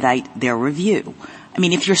to expedite their review?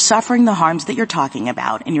 If you're suffering the harms that you're talking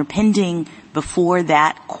about and you're pending before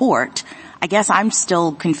that court, I guess I'm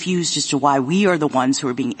still confused as to why we are the ones who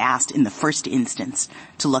are being asked in the first instance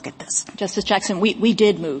to look at this. Justice Jackson, we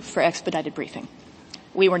did move for expedited briefing.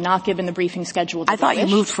 We were not given the briefing schedule that I thought you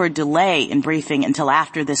moved for a delay in briefing until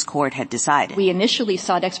after this court had decided. We initially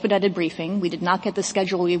sought expedited briefing. We did not get the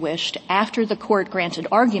schedule we wished. After the court granted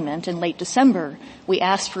argument in late December, we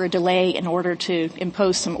asked for a delay in order to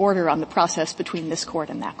impose some order on the process between this court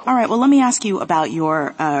and that court. All right. Well, let me ask you about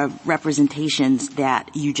your representations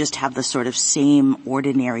that you just have the sort of same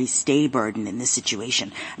ordinary stay burden in this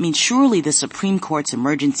situation. Surely the Supreme Court's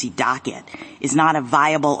emergency docket is not a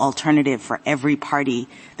viable alternative for every party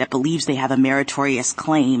that believes they have a meritorious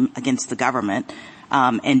claim against the government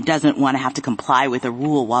and doesn't want to have to comply with a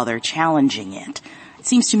rule while they're challenging it. It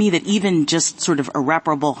seems to me that even just sort of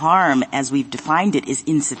irreparable harm as we've defined it is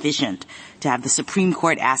insufficient to have the Supreme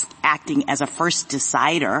Court acting as a first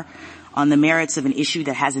decider on the merits of an issue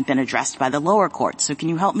that hasn't been addressed by the lower court. So can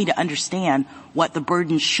you help me to understand what the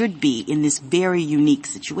burden should be in this very unique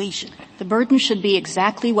situation? The burden should be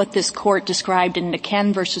exactly what this court described in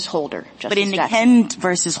McKen versus Holder. But in McKen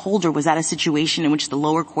versus Holder, was that a situation in which the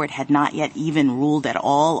lower court had not yet even ruled at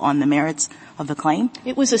all on the merits of the claim?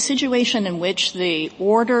 It was a situation in which the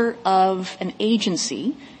order of an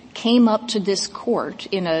agency came up to this court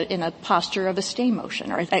in a posture of a stay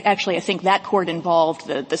motion. Or actually, I think that court involved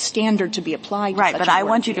the standard to be applied. Right, but I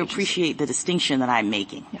want you to appreciate the distinction that I'm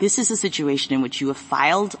making. Yeah. This is a situation in which you have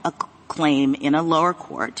filed a claim in a lower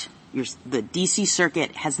court. The D.C.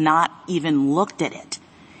 Circuit has not even looked at it.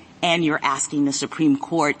 And you're asking the Supreme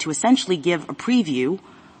Court to essentially give a preview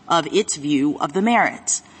of its view of the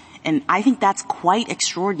merits. And I think that's quite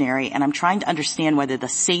extraordinary, and I'm trying to understand whether the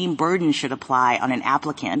same burden should apply on an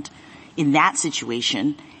applicant in that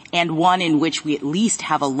situation and one in which we at least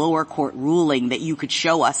have a lower court ruling that you could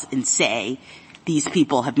show us and say these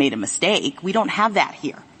people have made a mistake. We don't have that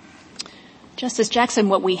here. Justice Jackson,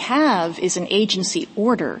 what we have is an agency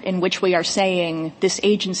order in which we are saying this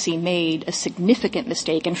agency made a significant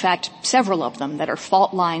mistake, in fact, several of them that are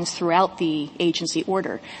fault lines throughout the agency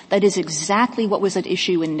order. That is exactly what was at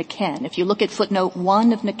issue in Niken. If you look at footnote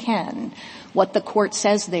 1 of Niken, what the court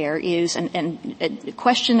says there is a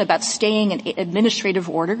question about staying an administrative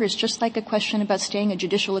order is just like a question about staying a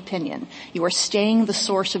judicial opinion. You are staying the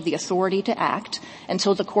source of the authority to act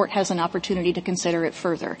until the court has an opportunity to consider it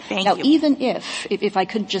further. Now, even if I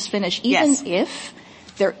could just finish, if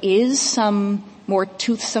there is some more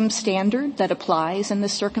toothsome standard that applies in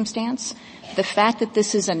this circumstance, the fact that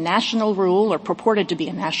this is a national rule or purported to be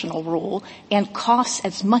a national rule and costs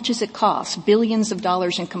as much as it costs, billions of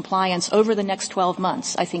dollars in compliance over the next 12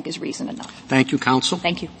 months, I think is reason enough. Thank you, counsel.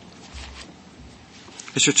 Thank you.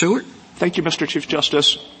 Mr. Stewart. Thank you, Mr. Chief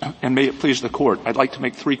Justice, and may it please the Court. I'd like to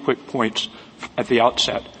make 3 quick points at the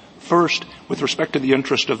outset. First, with respect to the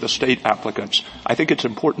interest of the state applicants, I think it's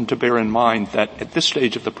important to bear in mind that at this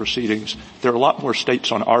stage of the proceedings, there are a lot more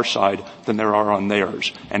states on our side than there are on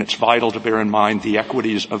theirs. And it's vital to bear in mind the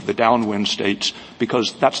equities of the downwind states,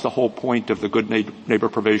 because that's the whole point of the Good Neighbor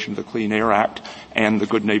provision of the Clean Air Act and the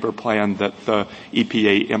Good Neighbor plan that the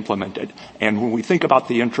EPA implemented. And when we think about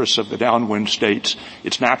the interests of the downwind states,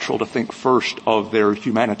 it's natural to think first of their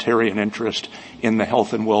humanitarian interest in the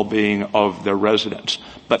health and well-being of their residents.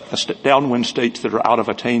 But the downwind states that are out of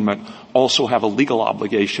attainment also have a legal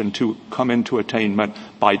obligation to come into attainment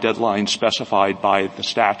by deadlines specified by the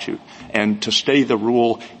statute. And to stay the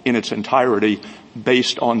rule in its entirety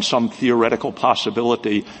based on some theoretical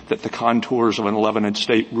possibility that the contours of an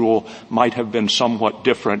 11-state rule might have been somewhat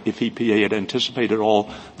different if EPA had anticipated all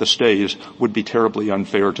the stays would be terribly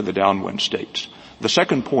unfair to the downwind states. The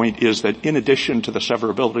second point is that in addition to the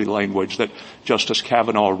severability language that Justice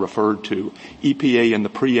Kavanaugh referred to, EPA in the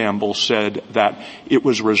preamble said that it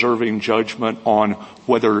was reserving judgment on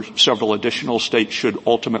whether several additional states should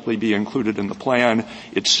ultimately be included in the plan.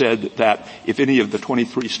 It said that if any of the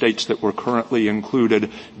 23 states that were currently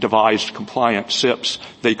included devised compliant SIPs,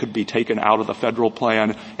 they could be taken out of the federal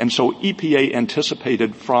plan. And so EPA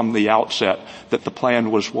anticipated from the outset that the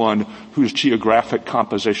plan was one whose geographic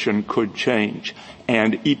composition could change.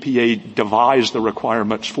 And EPA devised the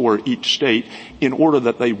requirements for each state in order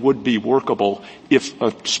that they would be workable if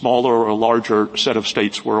a smaller or larger set of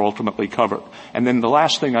states were ultimately covered. And then the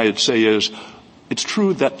last thing I'd say is it's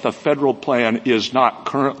true that the federal plan is not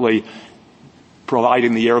currently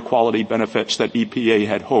providing the air quality benefits that EPA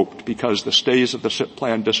had hoped, because the stays of the SIP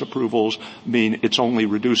plan disapprovals mean it's only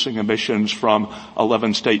reducing emissions from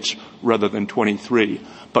 11 states rather than 23.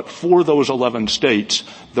 But for those 11 states,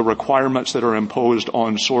 the requirements that are imposed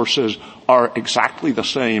on sources are exactly the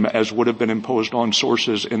same as would have been imposed on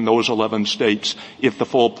sources in those 11 states if the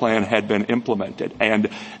full plan had been implemented. And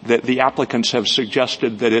that the applicants have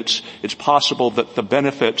suggested that it's possible that the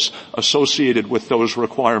benefits associated with those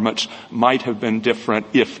requirements might have been different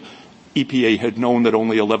if EPA had known that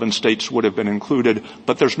only 11 states would have been included,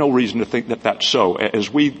 but there's no reason to think that that's so.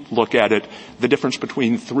 As we look at it, the difference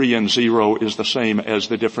between 3 and 0 is the same as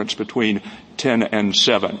the difference between 10 and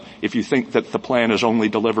 7. If you think that the plan is only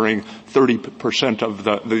delivering 30% of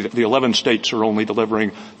the 11 states are only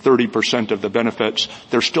delivering 30% of the benefits,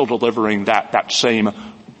 they're still delivering that same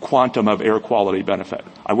quantum of air quality benefit.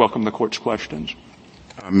 I welcome the Court's questions.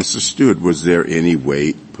 Mr. Stewart, was there any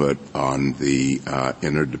weight put on the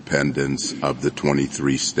interdependence of the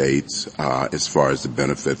 23 states as far as the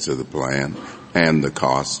benefits of the plan and the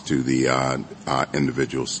cost to the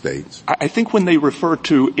individual states? I think when they refer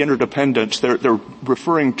to interdependence, they're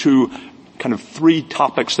referring to kind of 3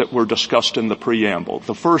 topics that were discussed in the preamble.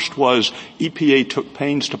 The first was EPA took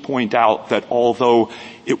pains to point out that although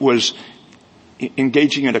it was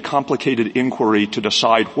engaging in a complicated inquiry to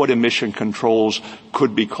decide what emission controls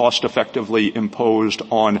could be cost-effectively imposed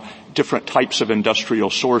on different types of industrial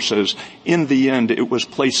sources, in the end it was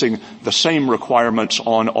placing the same requirements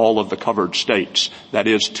on all of the covered states. That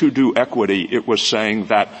is, to do equity, it was saying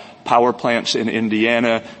that power plants in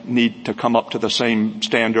Indiana need to come up to the same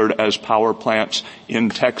standard as power plants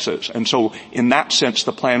in Texas. And so in that sense,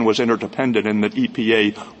 the plan was interdependent in that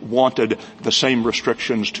EPA wanted the same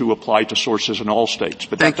restrictions to apply to sources in all states.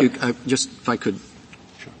 But thank you. Just if I could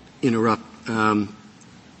interrupt.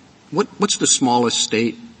 What's the smallest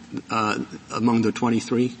state among the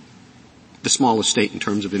 23? The smallest state in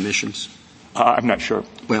terms of emissions? I'm not sure.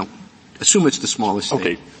 Well, assume it's the smallest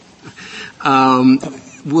state.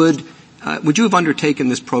 Okay. Would you have undertaken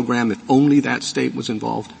this program if only that state was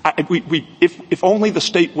involved? If only the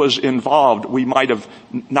state was involved, we might have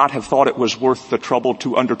not have thought it was worth the trouble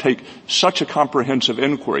to undertake such a comprehensive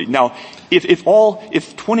inquiry. Now, if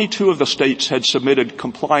 22 of the states had submitted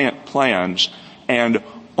compliant plans and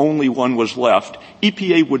only one was left,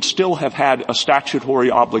 EPA would still have had a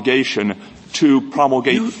statutory obligation to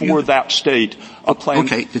promulgate for that state a plan.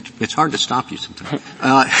 Okay, it's hard to stop you sometimes.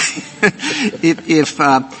 If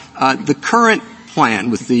the current plan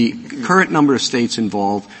with the current number of states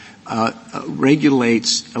involved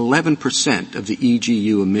regulates 11% of the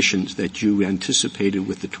EGU emissions that you anticipated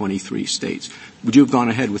with the 23 states, would you have gone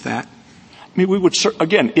ahead with that? I mean, we would,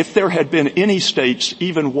 again, if there had been any states,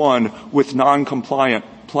 even one, with non-compliant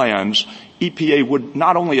plans, EPA would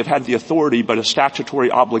not only have had the authority but a statutory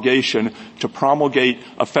obligation to promulgate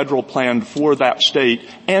a federal plan for that state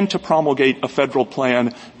and to promulgate a federal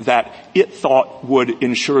plan that it thought would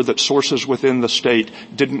ensure that sources within the state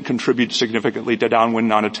didn't contribute significantly to downwind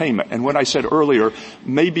non-attainment. And when I said earlier,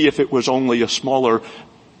 maybe if it was only a smaller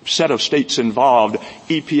set of states involved,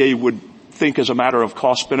 EPA would think as a matter of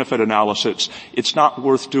cost-benefit analysis, it's not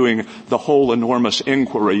worth doing the whole enormous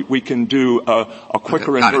inquiry. We can do a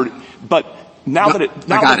quicker but now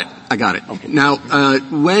I got it. Okay. Now,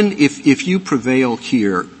 if you prevail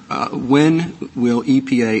here, when will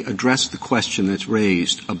EPA address the question that's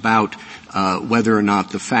raised about whether or not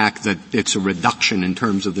the fact that it's a reduction in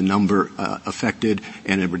terms of the number affected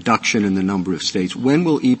and a reduction in the number of states? When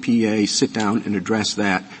will EPA sit down and address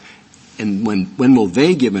that? And when will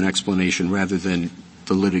they give an explanation rather than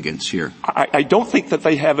the litigants here? I don't think that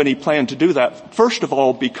they have any plan to do that. First of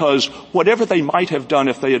all, because whatever they might have done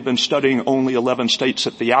if they had been studying only 11 states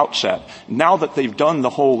at the outset, now that they've done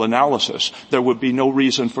the whole analysis, there would be no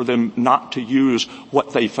reason for them not to use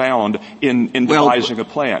what they found in devising a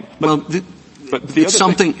plan.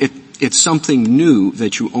 It's something new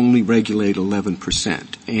that you only regulate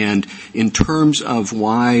 11%. And in terms of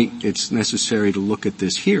why it's necessary to look at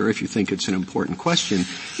this here, if you think it's an important question,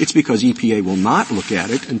 it's because EPA will not look at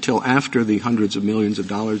it until after the hundreds of millions of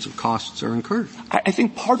dollars of costs are incurred. I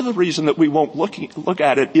think part of the reason that we won't look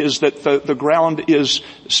at it is that the ground is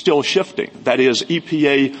still shifting. That is,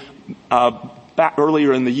 EPA back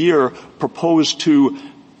earlier in the year proposed to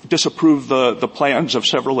disapprove the plans of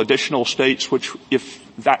several additional states, which, if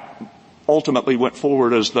that ultimately went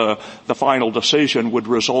forward as the final decision, would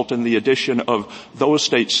result in the addition of those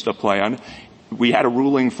states to the plan. We had a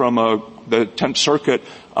ruling from the 10th Circuit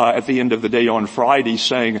at the end of the day on Friday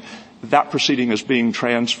saying that proceeding is being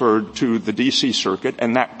transferred to the D.C. Circuit,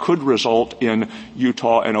 and that could result in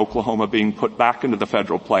Utah and Oklahoma being put back into the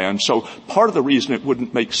federal plan. So part of the reason it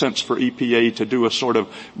wouldn't make sense for EPA to do a sort of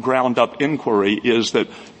ground-up inquiry is that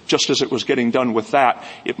just as it was getting done with that,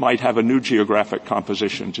 it might have a new geographic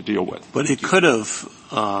composition to deal with. But it could have,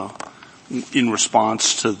 in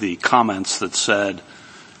response to the comments that said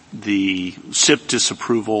the SIP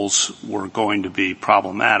disapprovals were going to be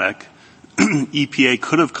problematic, EPA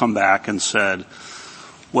could have come back and said,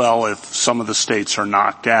 well, if some of the states are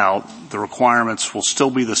knocked out, the requirements will still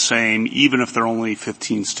be the same, even if there are only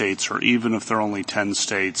 15 states or even if there are only 10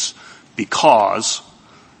 states, because,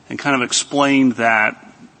 and kind of explained that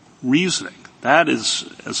reasoning. That is,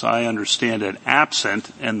 as I understand it,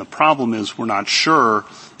 absent, and the problem is we're not sure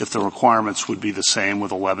if the requirements would be the same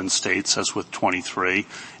with 11 states as with 23,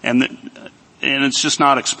 and it's just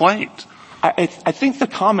not explained. I think the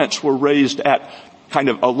comments were raised at kind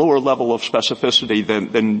of a lower level of specificity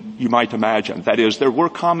than you might imagine. That is, there were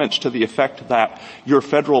comments to the effect that your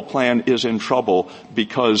federal plan is in trouble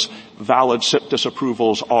because valid SIP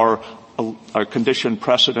disapprovals are a condition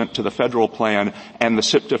precedent to the federal plan, and the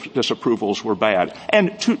SIP disapprovals were bad.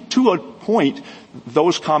 And to a point,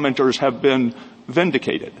 those commenters have been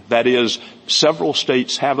vindicated. That is, several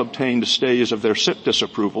states have obtained stays of their SIP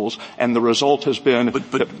disapprovals, and the result has been...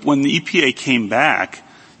 But when the EPA came back,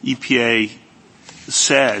 EPA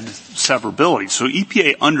said severability. So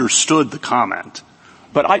EPA understood the comment.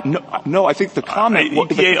 But I think the comment...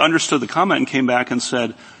 EPA understood the comment and came back and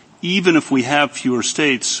said, even if we have fewer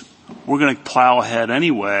states, we're going to plow ahead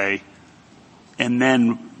anyway. And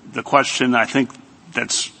then the question I think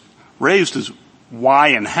that's raised is why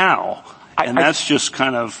and how? And that's just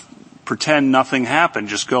kind of pretend nothing happened.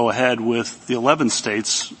 Just go ahead with the 11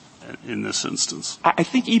 states in this instance. I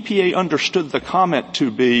think EPA understood the comment to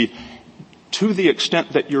be, to the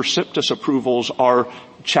extent that your SIP disapprovals are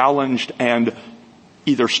challenged and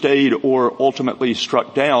either stayed or ultimately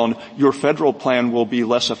struck down, your federal plan will be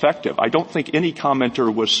less effective. I don't think any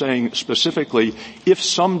commenter was saying specifically if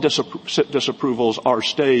some disapprovals are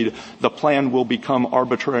stayed, the plan will become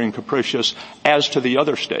arbitrary and capricious as to the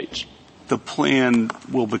other states. The plan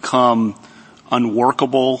will become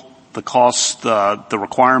unworkable. The costs, the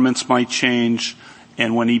requirements might change.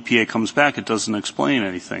 And when EPA comes back, it doesn't explain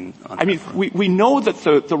anything. We know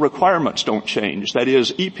that the requirements don't change. That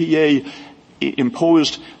is, EPA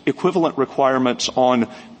imposed equivalent requirements on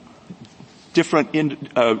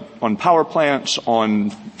on power plants,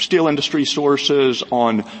 on steel industry sources,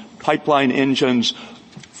 on pipeline engines.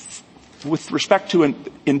 With respect to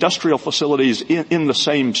industrial facilities in the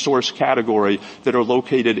same source category that are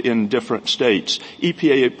located in different states,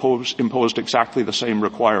 EPA imposed exactly the same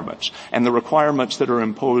requirements. And the requirements that are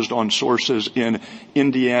imposed on sources in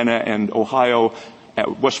Indiana and Ohio,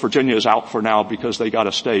 West Virginia is out for now because they got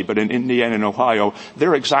a stay, but in Indiana and Ohio,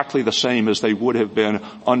 they're exactly the same as they would have been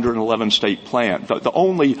under an 11-state plan. The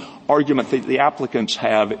only argument that the applicants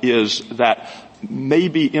have is that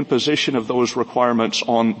maybe imposition of those requirements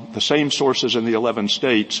on the same sources in the 11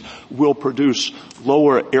 states will produce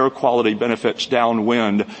lower air quality benefits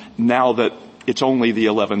downwind now that it's only the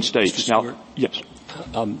 11 states. Now, yes.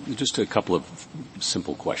 Just a couple of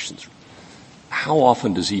simple questions. How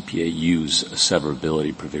often does EPA use a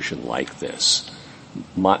severability provision like this?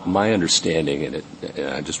 My understanding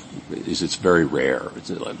is it's very rare. It's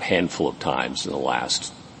a handful of times in the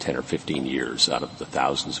last 10 or 15 years out of the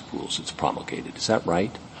thousands of rules it's promulgated. Is that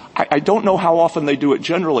right? I don't know how often they do it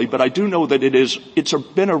generally, but I do know that it's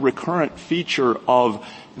been a recurrent feature of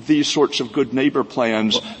these sorts of good neighbor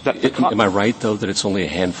plans. Am I right, though, that it's only a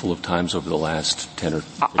handful of times over the last 10 or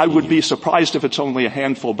 15 I would years? be surprised if it's only a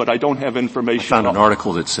handful, but I don't have information. I found an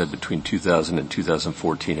article that said between 2000 and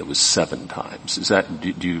 2014 it was 7 times. Is that, do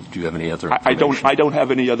you have any other information? I don't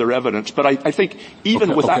have any other evidence, but I think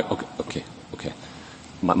even without... Okay.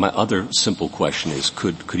 My other simple question is,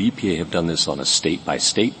 could EPA have done this on a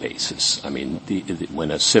state-by-state basis? I mean,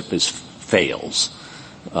 when a SIP fails,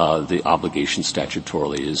 the obligation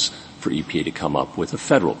statutorily is for EPA to come up with a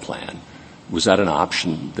federal plan. Was that an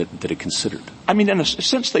option that it considered? I mean, in a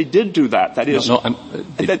sense, they did do that. That is,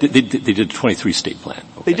 they did a 23-state plan.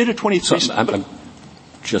 Okay. They did a 23-state. So I'm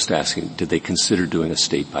just asking, did they consider doing a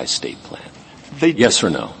state-by-state plan? Yes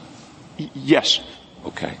or no? Yes.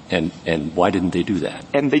 Okay. And why didn't they do that?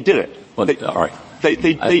 And they did it. Well, all right.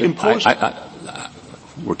 They imposed...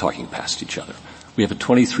 we're talking past each other. We have a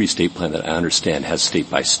 23-state plan that I understand has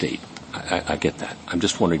state-by-state. I get that. I'm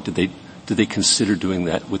just wondering, did they consider doing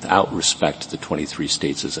that without respect to the 23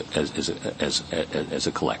 states as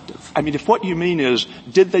a collective? I mean, if what you mean is,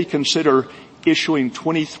 did they consider issuing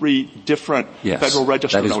 23 different Federal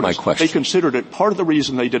Register notices? That is my question. They considered it. Part of the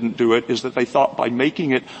reason they didn't do it is that they thought by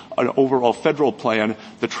making it an overall federal plan,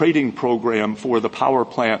 the trading program for the power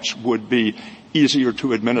plants would be easier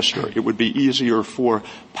to administer. It would be easier for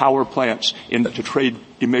power plants to trade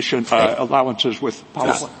emission allowances with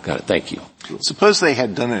power plants. Got it. Thank you. Suppose they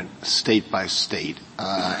had done it state by state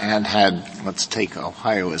and had, let's take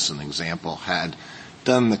Ohio as an example, had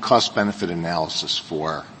done the cost-benefit analysis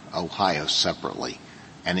for Ohio separately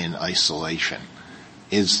and in isolation.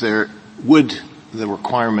 Would the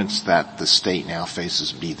requirements that the state now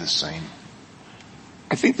faces be the same?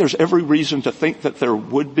 I think there's every reason to think that there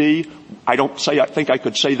would be. I think I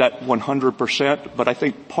could say that 100%, but I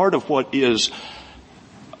think part of what is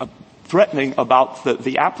threatening about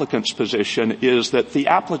the applicant's position is that the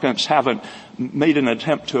applicants haven't made an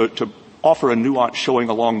attempt to offer a nuance showing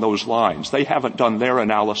along those lines. They haven't done their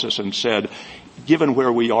analysis and said, given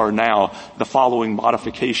where we are now, the following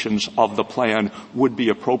modifications of the plan would be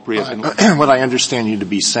appropriate. What I understand you to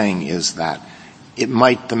be saying is that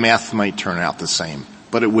the math might turn out the same,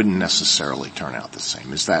 but it wouldn't necessarily turn out the same.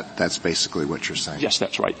 That's basically what you're saying? Yes,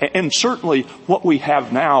 that's right. And certainly what we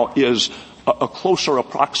have now is a closer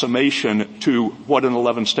approximation to what an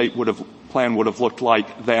 11-state plan would have looked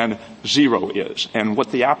like than 0 is. And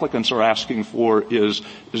what the applicants are asking for is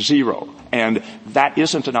 0. And that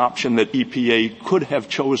isn't an option that EPA could have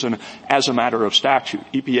chosen as a matter of statute.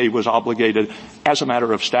 EPA was obligated as a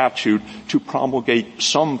matter of statute to promulgate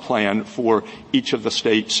some plan for each of the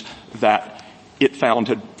states that it found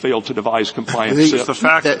had failed to devise compliance. The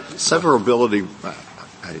fact that severability,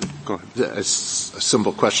 go ahead. A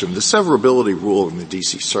simple question. The severability rule in the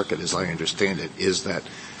D.C. Circuit, as I understand it, is that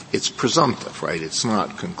it's presumptive, right? It's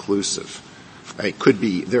not conclusive. It could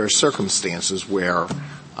be, there are circumstances where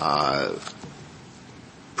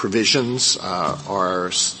provisions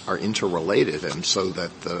are interrelated, and so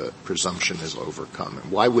that the presumption is overcome.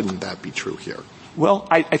 And why wouldn't that be true here? Well,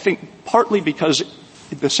 I think partly because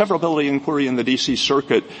the severability inquiry in the D.C.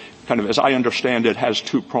 Circuit, kind of as I understand it, has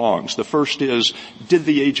two prongs. The first is, did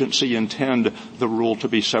the agency intend the rule to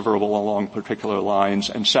be severable along particular lines?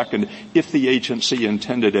 And second, if the agency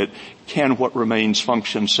intended it, can what remains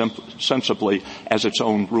function sensibly as its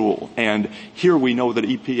own rule? And here we know that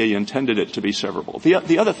EPA intended it to be severable.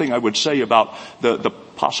 The other thing I would say about the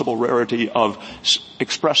possible rarity of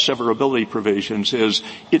express severability provisions is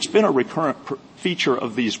it's been a recurrent feature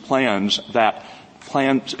of these plans that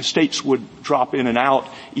states would drop in and out.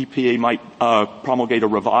 EPA might promulgate a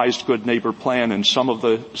revised Good Neighbor Plan, and some of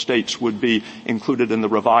the states would be included in the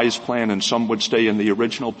revised plan, and some would stay in the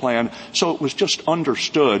original plan. So it was just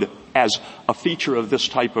understood as a feature of this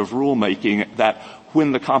type of rulemaking that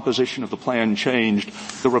when the composition of the plan changed,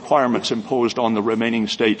 the requirements imposed on the remaining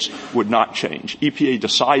states would not change. EPA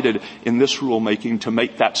decided in this rulemaking to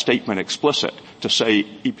make that statement explicit, to say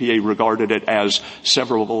EPA regarded it as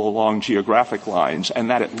severable along geographic lines, and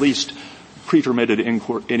that at least pre-permitted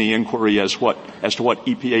any inquiry as to what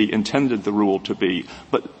EPA intended the rule to be.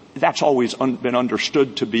 But that's always been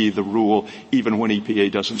understood to be the rule, even when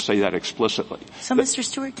EPA doesn't say that explicitly. So, Mr.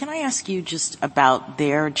 Stewart, can I ask you just about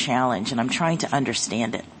their challenge? And I'm trying to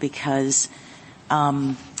understand it because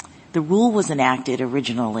the rule was enacted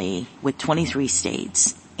originally with 23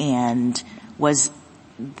 states, and was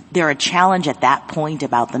there a challenge at that point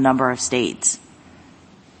about the number of states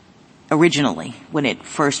originally when it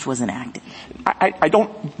first was enacted?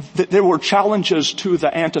 There were challenges to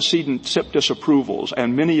the antecedent SIP disapprovals,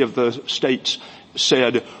 and many of the states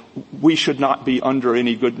said we should not be under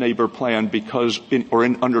any Good Neighbor Plan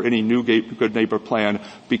under any new Good Neighbor Plan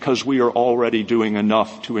because we are already doing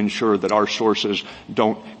enough to ensure that our sources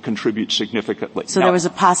don't contribute significantly. So there was a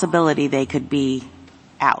possibility they could be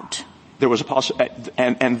out. There was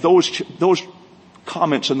and those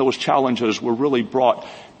comments and those challenges were really brought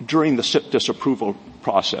during the SIP disapproval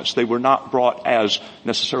process. They were not brought as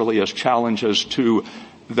necessarily as challenges to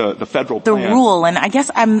the federal plan. The rule, and I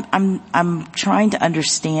guess I'm trying to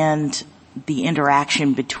understand the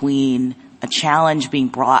interaction between a challenge being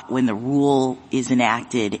brought when the rule is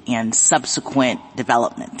enacted and subsequent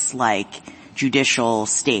developments like judicial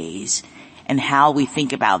stays, and how we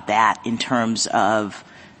think about that in terms of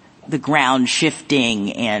the ground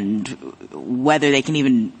shifting and whether they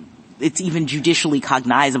can it's even judicially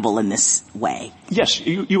cognizable in this way. Yes,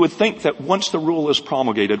 you would think that once the rule is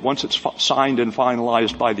promulgated, once it's signed and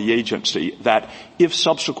finalized by the agency, that if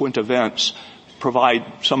subsequent events provide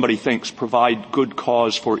good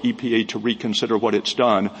cause for EPA to reconsider what it's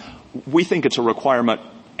done, we think it's a requirement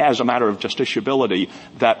as a matter of justiciability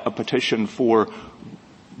that a petition for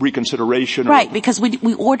reconsideration. Right, because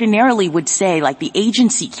we ordinarily would say, like, the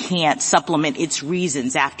agency can't supplement its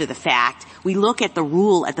reasons after the fact. We look at the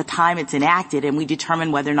rule at the time it's enacted and we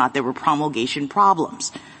determine whether or not there were promulgation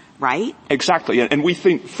problems, right? Exactly. And we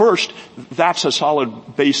think, first, that's a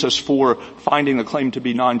solid basis for finding the claim to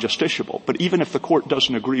be non-justiciable. But even if the court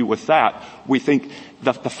doesn't agree with that, we think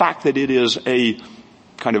the fact that it is a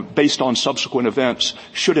kind of based on subsequent events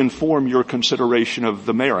should inform your consideration of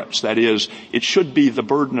the merits. That is, it should be the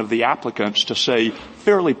burden of the applicants to say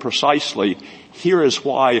fairly precisely, here is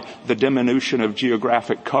why the diminution of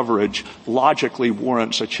geographic coverage logically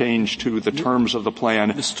warrants a change to the terms of the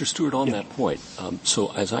plan. Mr. Stewart, on that point,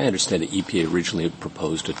 so as I understand it, EPA originally had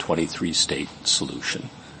proposed a 23-state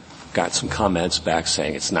solution. Got some comments back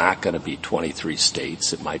saying it's not going to be 23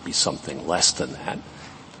 states. It might be something less than that.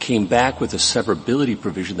 Came back with a severability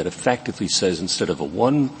provision that effectively says instead of a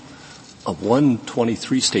one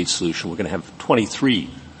 23-state solution, we're going to have 23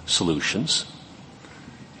 solutions.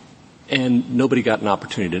 And nobody got an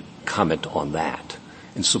opportunity to comment on that.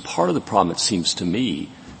 And so part of the problem, it seems to me,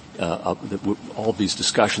 all these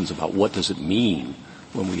discussions about what does it mean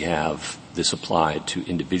when we have this applied to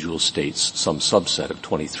individual states, some subset of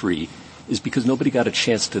 23, is because nobody got a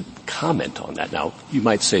chance to comment on that. Now, you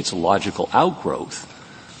might say it's a logical outgrowth,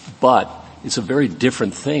 but it's a very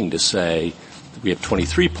different thing to say that we have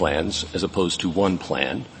 23 plans as opposed to one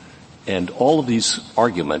plan, and all of these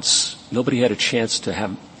arguments, nobody had a chance to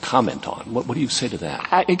have comment on. What do you say to that?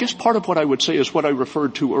 I guess part of what I would say is what I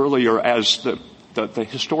referred to earlier as the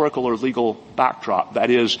historical or legal backdrop. That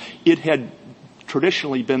is, it had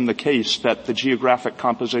traditionally been the case that the geographic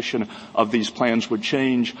composition of these plans would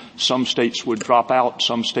change. Some states would drop out.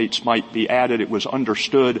 Some states might be added. It was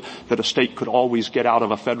understood that a state could always get out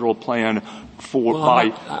of a federal plan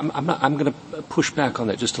I'm going to push back on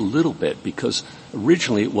that just a little bit because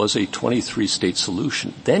originally it was a 23-state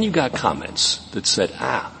solution. Then you got comments that said,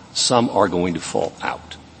 some are going to fall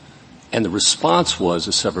out. And the response was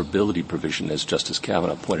a severability provision, as Justice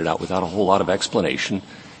Kavanaugh pointed out, without a whole lot of explanation.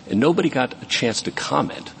 and nobody got a chance to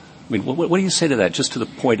comment. I mean, what do you say to that, just to the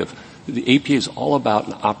point of the APA is all about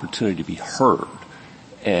an opportunity to be heard,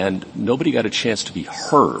 and nobody got a chance to be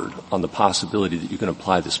heard on the possibility that you can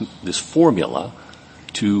apply this formula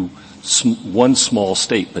to one small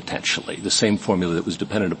state potentially, the same formula that was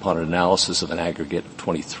dependent upon an analysis of an aggregate of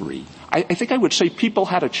 23. I think I would say people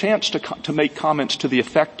had a chance to make comments to the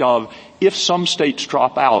effect of, if some states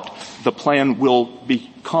drop out, the plan will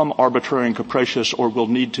become arbitrary and capricious or will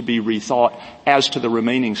need to be rethought as to the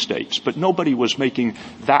remaining states. But nobody was making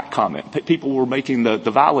that comment. People were making the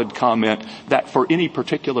valid comment that for any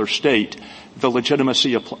particular state, the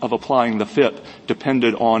legitimacy of applying the FIP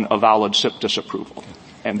depended on a valid SIP disapproval.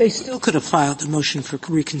 And they still could have filed a motion for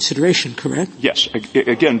reconsideration, correct? Yes,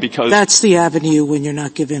 again, because that's the avenue when you're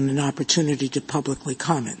not given an opportunity to publicly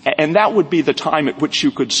comment. And that would be the time at which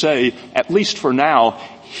you could say, at least for now,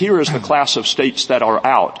 here is the class of states that are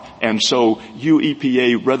out. And so you,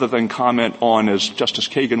 EPA, rather than comment on, as Justice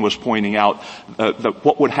Kagan was pointing out,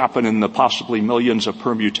 what would happen in the possibly millions of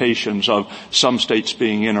permutations of some states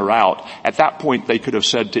being in or out, at that point they could have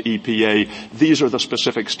said to EPA, these are the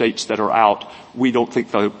specific states that are out. We don't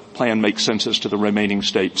think the plan makes sense as to the remaining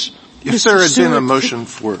states. If there had been a motion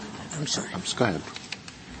for... I'm sorry. Go ahead.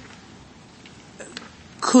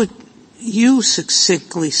 Could you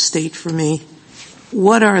succinctly state for me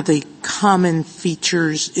what are the common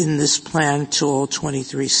features in this plan to all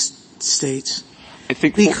 23 states? I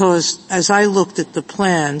think because as I looked at the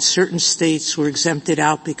plan, certain states were exempted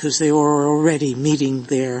out because they were already meeting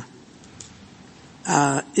their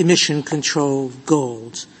emission control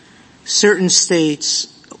goals. Certain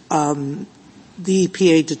states, the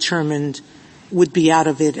EPA determined would be out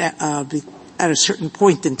of it at a certain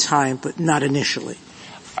point in time, but not initially.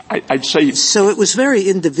 I'd say so. It was very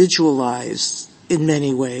individualized in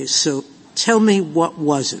many ways. So tell me what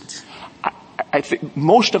wasn't. I think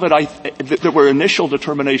most of it, there were initial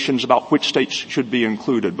determinations about which states should be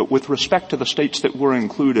included, but with respect to the states that were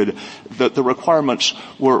included, the requirements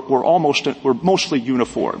were mostly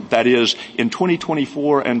uniform. That is, in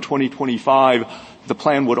 2024 and 2025, the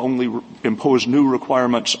plan would only impose new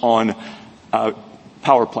requirements on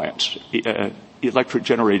power plants, electric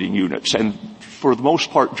generating units, and for the most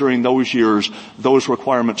part during those years, those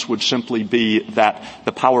requirements would simply be that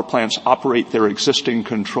the power plants operate their existing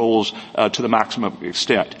controls to the maximum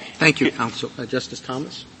extent. Thank you, Counsel. Justice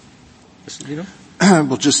Thomas? Mr. Dino?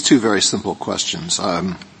 Well, just two very simple questions.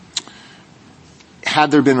 Had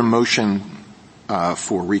there been a motion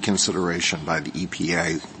for reconsideration by the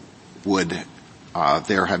EPA, would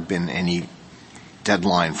there have been any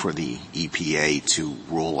deadline for the EPA to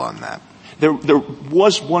rule on that? There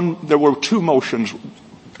were two motions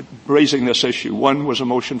raising this issue. One was a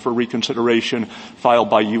motion for reconsideration filed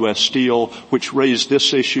by U.S. Steel, which raised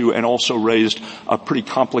this issue and also raised a pretty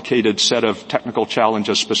complicated set of technical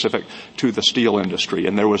challenges specific to the steel industry.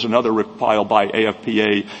 And there was another filed by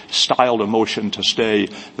AFPA, styled a motion to stay,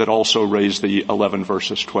 that also raised the 11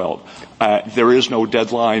 versus 12. There is no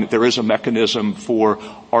deadline. There is a mechanism for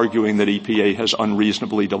arguing that EPA has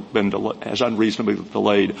unreasonably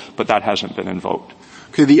delayed, but that hasn't been invoked.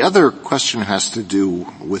 Okay, the other question has to do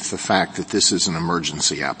with the fact that this is an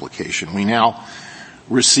emergency application. We now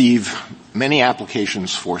receive many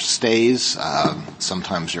applications for stays.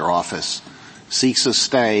 Sometimes your office seeks a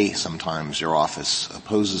stay. Sometimes your office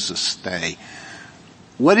opposes a stay.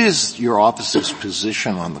 What is your office's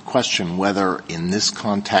position on the question whether, in this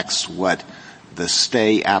context, what the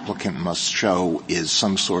stay applicant must show is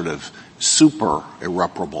some sort of super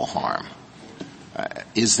irreparable harm?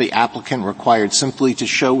 Is the applicant required simply to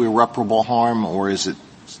show irreparable harm, or is it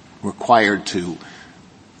required to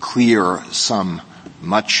clear some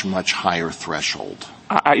much, much higher threshold?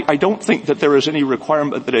 I don't think that there is any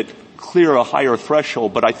requirement that it clear a higher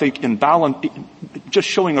threshold, but I think in balance, just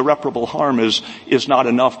showing irreparable harm is not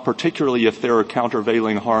enough, particularly if there are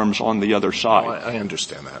countervailing harms on the other side. Oh, I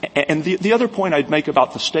understand that. And the other point I'd make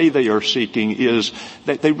about the stay they are seeking is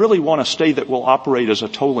that they really want a stay that will operate as a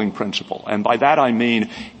tolling principle. And by that I mean,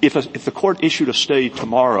 if the court issued a stay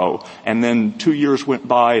tomorrow and then 2 years went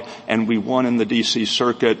by and we won in the D.C.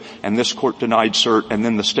 Circuit and this court denied cert and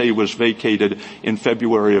then the stay was vacated in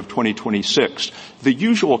February of 2026, the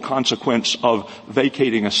usual consequence of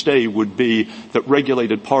vacating a stay would be that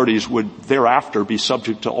regulated parties would thereafter be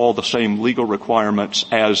subject to all the same legal requirements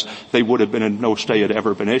as they would have been if no stay had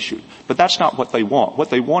ever been issued. But that's not what they want.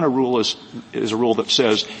 What they want is a rule that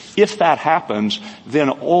says if that happens, then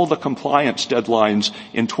all the compliance deadlines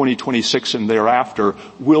in 2026 and thereafter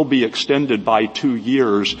will be extended by 2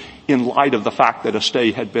 years in light of the fact that a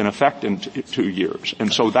stay had been effective 2 years.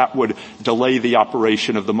 And so that would delay the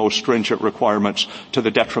operation of the most stringent requirements to the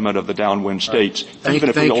detriment of the downwind states, even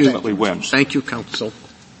if we ultimately win. Thank you, counsel.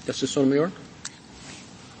 Justice Sotomayor?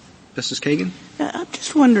 Justice Kagan? I'm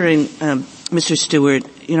just wondering, Mr. Stewart,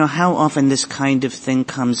 how often this kind of thing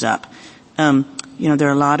comes up. There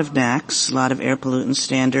are a lot of NAAQS, a lot of air pollutant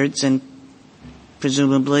standards, and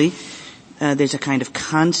presumably there's a kind of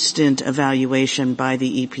constant evaluation by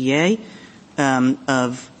the EPA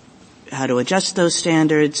of how to adjust those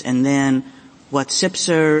standards, and then what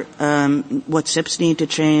SIPs need to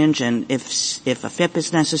change, and if a FIP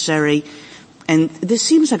is necessary. And this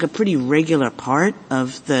seems like a pretty regular part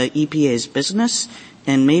of the EPA's business,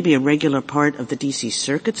 and maybe a regular part of the D.C.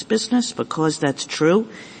 Circuit's business, because that's true.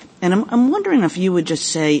 And I'm wondering if you would just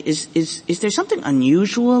say, is there something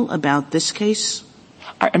unusual about this case?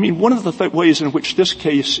 I mean, one of the ways in which this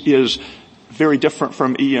case is very different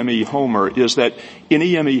from EME Homer is that in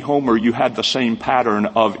EME Homer you had the same pattern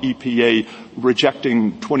of EPA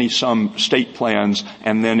rejecting 20-some state plans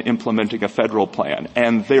and then implementing a federal plan.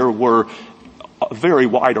 And there were a very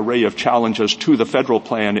wide array of challenges to the federal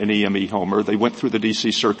plan in EME Homer. They went through the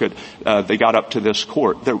D.C. Circuit. They got up to this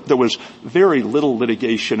court. There was very little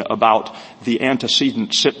litigation about the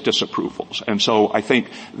antecedent SIP disapprovals. And so I think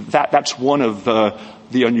that's one of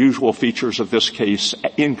the unusual features of this case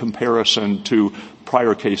in comparison to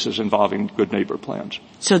prior cases involving good neighbor plans.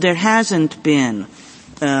 So there haven't been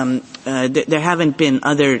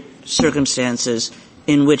other circumstances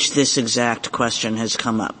in which this exact question has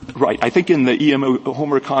come up. Right. I think in the EME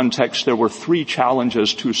Homer context there were 3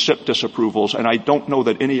 challenges to SIP disapprovals, and I don't know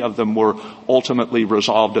that any of them were ultimately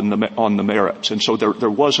resolved on the merits. And so there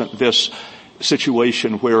wasn't this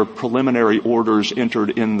situation where preliminary orders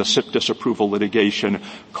entered in the SIP disapproval litigation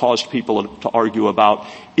caused people to argue about,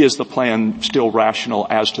 is the plan still rational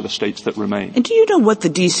as to the states that remain? And do you know what the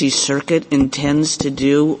D.C. Circuit intends to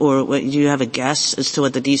do, or do you have a guess as to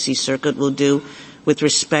what the D.C. Circuit will do with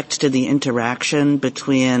respect to the interaction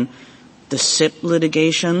between the SIP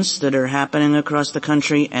litigations that are happening across the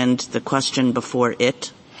country and the question before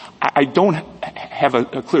it? I don't have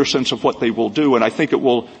a clear sense of what they will do, and I think it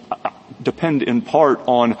will depend in part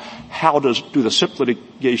on how do the SIP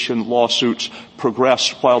litigation lawsuits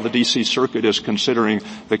progress while the D.C. Circuit is considering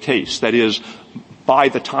the case. That is, by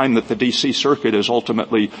the time that the D.C. Circuit is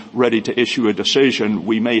ultimately ready to issue a decision,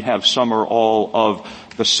 we may have some or all of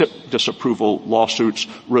the SIP disapproval lawsuits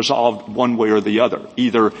resolved one way or the other,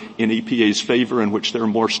 either in EPA's favor, in which there are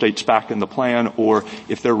more states back in the plan, or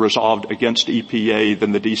if they're resolved against EPA,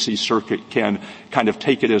 then the D.C. Circuit can kind of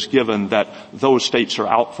take it as given that those states are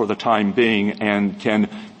out for the time being and can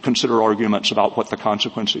consider arguments about what the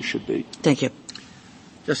consequences should be. Thank you.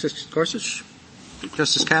 Justice Gorsuch?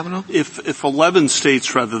 Justice Kavanaugh? If 11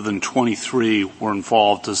 states rather than 23 were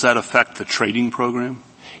involved, does that affect the trading program?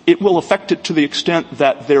 It will affect it to the extent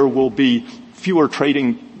that there will be fewer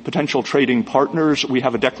potential trading partners. We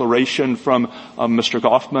have a declaration from Mr.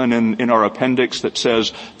 Goffman in our appendix that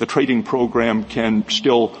says the trading program can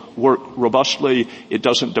still work robustly. It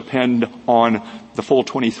doesn't depend on the full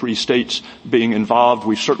 23 states being involved.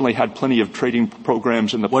 We've certainly had plenty of trading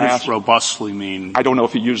programs in the past. What does robustly mean? I don't know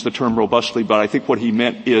if he used the term robustly, but I think what he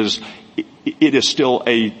meant is it is still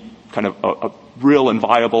a kind of a real and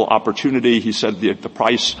viable opportunity. He said the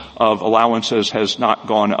price of allowances has not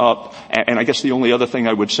gone up. And I guess the only other thing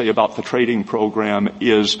I would say about the trading program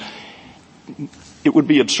is it would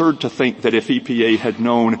be absurd to think that if EPA had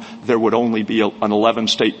known there would only be an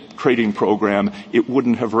 11-state trading program, it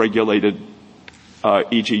wouldn't have regulated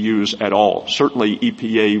EGUs at all. Certainly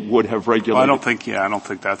EPA would have regulated. Well, I don't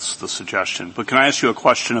think that's the suggestion. But can I ask you a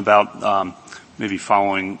question about maybe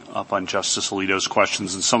following up on Justice Alito's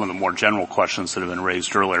questions and some of the more general questions that have been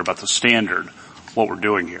raised earlier about the standard, what we're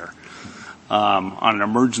doing here. On an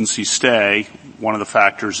emergency stay, one of the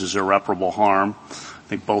factors is irreparable harm. I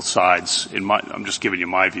think both sides, I'm just giving you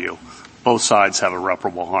my view, both sides have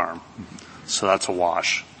irreparable harm. So that's a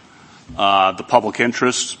wash. The public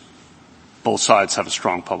interest, both sides have a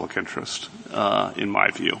strong public interest, in my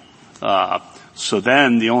view. So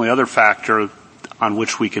then the only other factor on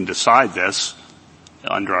which we can decide this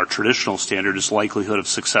under our traditional standard is likelihood of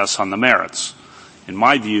success on the merits. In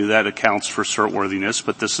my view, that accounts for cert-worthiness,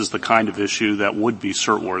 but this is the kind of issue that would be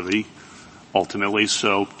cert-worthy ultimately,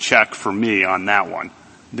 so check for me on that one.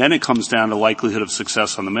 Then it comes down to likelihood of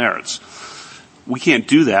success on the merits. We can't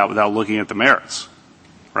do that without looking at the merits,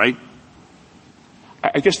 right?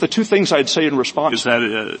 I guess the two things I'd say in response is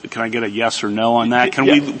that can I get a yes or no on that?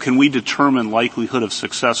 Can we determine likelihood of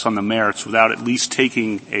success on the merits without at least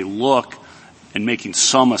taking a look and making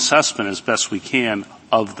some assessment as best we can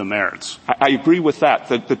of the merits. I agree with that.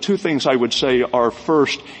 The two things I would say are,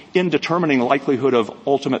 first, in determining likelihood of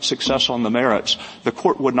ultimate success on the merits, the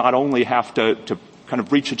court would not only have to kind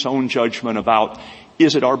of reach its own judgment about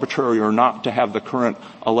is it arbitrary or not to have the current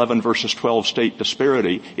 11 versus 12 state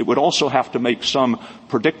disparity, it would also have to make some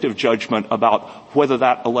predictive judgment about whether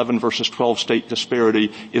that 11 versus 12 state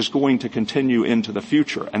disparity is going to continue into the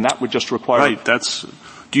future. And that would just require... Right.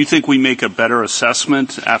 Do you think we make a better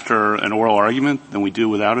assessment after an oral argument than we do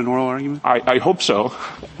without an oral argument? I hope so.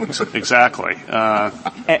 Exactly.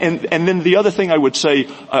 And then the other thing I would say,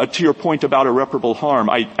 to your point about irreparable harm,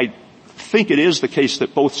 I think it is the case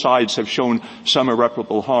that both sides have shown some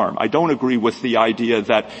irreparable harm. I don't agree with the idea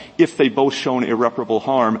that if they both shown irreparable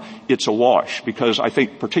harm, it's a wash, because I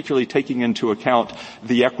think particularly taking into account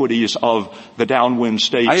the equities of the downwind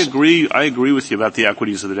states. I agree with you about the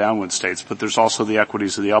equities of the downwind states, but there's also the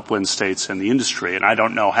equities of the upwind states and the industry, and I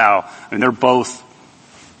don't know how. I mean, they're both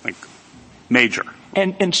major.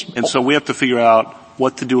 And so we have to figure out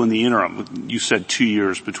what to do in the interim. You said 2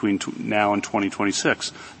 years between now and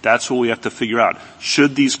 2026. That's what we have to figure out.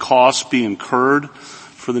 Should these costs be incurred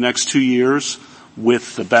for the next 2 years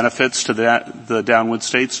with the benefits to the downwind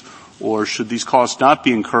states, or should these costs not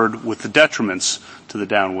be incurred with the detriments to the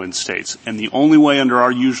downwind states? And the only way under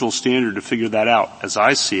our usual standard to figure that out, as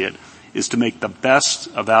I see it, is to make the best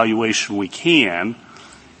evaluation we can,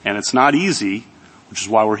 and it's not easy, which is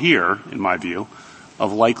why we're here, in my view,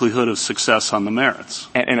 of likelihood of success on the merits.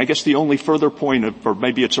 And I guess the only further point, or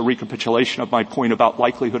maybe it's a recapitulation of my point about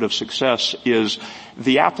likelihood of success, is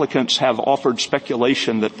the applicants have offered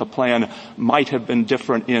speculation that the plan might have been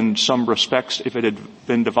different in some respects if it had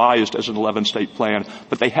been devised as an 11-state plan,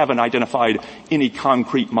 but they haven't identified any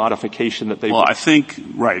concrete modification that they... Well, I think,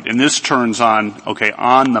 right, and this turns on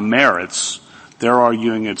the merits, they're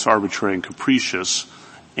arguing it's arbitrary and capricious,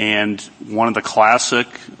 and one of the classic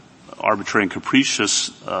arbitrary and capricious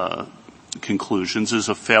conclusions is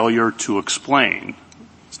a failure to explain.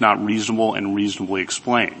 It's not reasonable and reasonably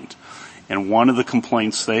explained. And one of the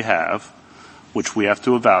complaints they have, which we have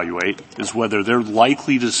to evaluate, is whether they're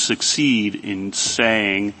likely to succeed in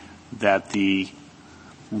saying that the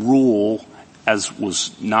rule, as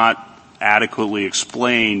was not adequately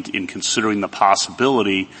explained in considering the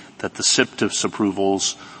possibility that the SIP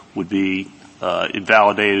disapprovals would be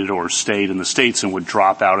invalidated or stayed in the states and would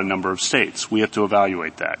drop out a number of states. We have to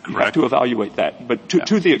evaluate that, correct? You have to evaluate that. But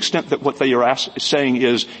to the extent that what they are saying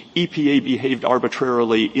is EPA behaved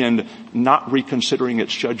arbitrarily in not reconsidering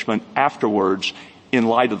its judgment afterwards in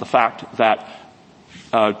light of the fact that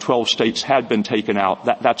 12 states had been taken out,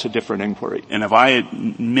 that's a different inquiry. And have I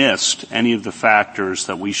missed any of the factors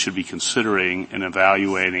that we should be considering in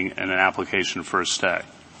evaluating an application for a stay?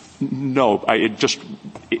 No,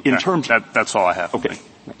 that's all I have. Okay.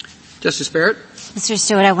 Justice Barrett? Mr.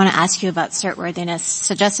 Stewart, I want to ask you about certworthiness.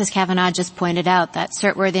 So Justice Kavanaugh just pointed out that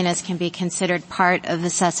certworthiness can be considered part of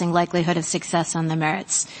assessing likelihood of success on the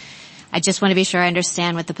merits. I just want to be sure I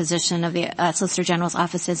understand what the position of the Solicitor General's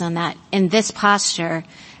office is on that. In this posture,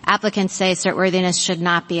 applicants say certworthiness should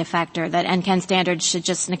not be a factor, that NCAN standards should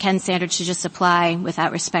just apply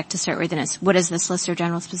without respect to certworthiness. What is the Solicitor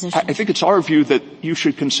General's position? I think it's our view that you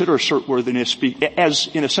should consider certworthiness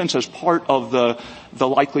in a sense, as part of the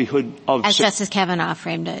likelihood of... As Justice Kavanaugh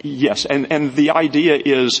framed it. Yes, and the idea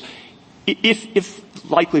is, if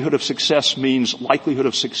likelihood of success means likelihood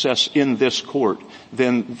of success in this court,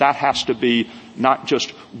 then that has to be not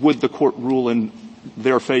just would the court rule in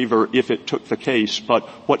their favor if it took the case, but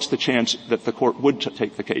what's the chance that the court would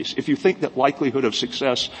take the case? If you think that likelihood of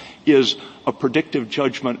success is a predictive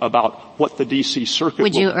judgment about what the D.C. Circuit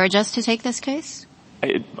would you urge us to take this case?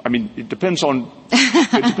 It depends on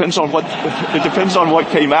what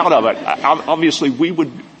came out of it. Obviously, we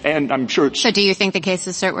would, and I'm sure it's... So do you think the case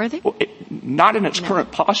is certworthy? Not in its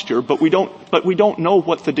current posture, but we don't know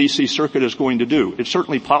what the D.C. Circuit is going to do. It's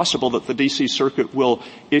certainly possible that the D.C. Circuit will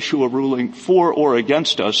issue a ruling for or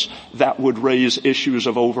against us that would raise issues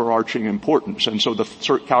of overarching importance, and so the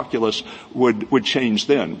cert calculus would change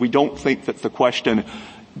then. We don't think that the question,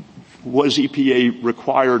 was EPA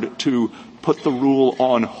required to put the rule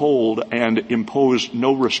on hold and impose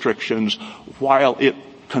no restrictions while it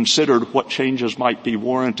considered what changes might be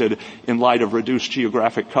warranted in light of reduced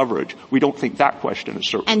geographic coverage. We don't think that question is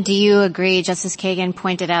certain. And do you agree, Justice Kagan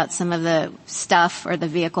pointed out some of the stuff or the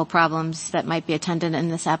vehicle problems that might be attendant in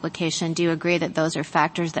this application. Do you agree that those are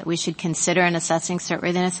factors that we should consider in assessing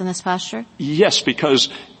certworthiness in this posture? Yes, because,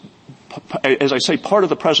 as I say, part of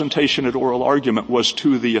the presentation at oral argument was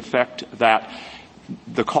to the effect that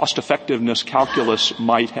the cost-effectiveness calculus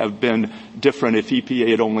might have been different if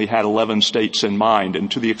EPA had only had 11 states in mind.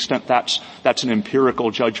 And to the extent that's an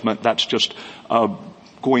empirical judgment, that's just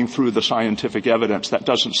going through the scientific evidence. That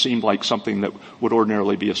doesn't seem like something that would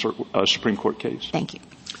ordinarily be a Supreme Court case. Thank you.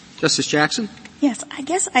 Justice Jackson? Yes, I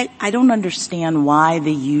guess I don't understand why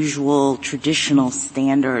the usual traditional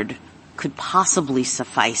standard could possibly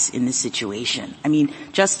suffice in this situation. I mean,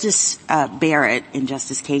 Justice Barrett and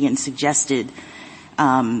Justice Kagan suggested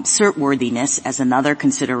cert-worthiness as another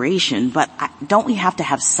consideration, but don't we have to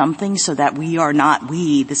have something so that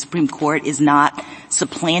the Supreme Court is not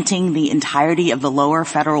supplanting the entirety of the lower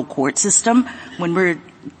federal court system when we're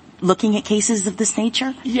looking at cases of this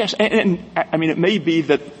nature? Yes, and I mean, it may be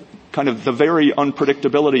that kind of the very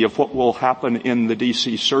unpredictability of what will happen in the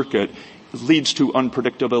D.C. Circuit leads to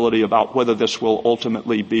unpredictability about whether this will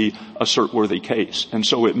ultimately be a cert-worthy case. And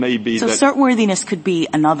so it may be that... So cert-worthiness could be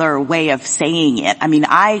another way of saying it. I mean,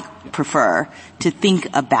 I prefer to think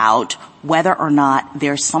about whether or not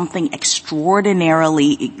there's something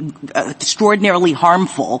extraordinarily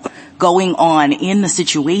harmful going on in the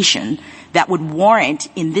situation that would warrant,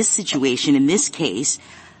 in this situation, in this case,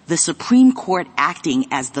 the Supreme Court acting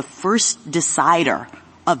as the first decider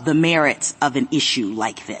of the merits of an issue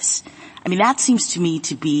like this. I mean, that seems to me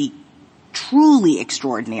to be truly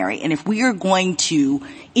extraordinary. And if we are going to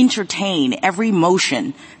entertain every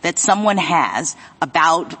motion that someone has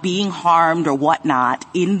about being harmed or whatnot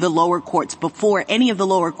in the lower courts before any of the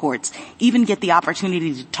lower courts even get the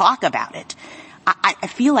opportunity to talk about it, I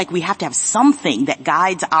feel like we have to have something that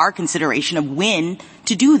guides our consideration of when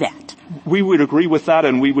to do that. We would agree with that,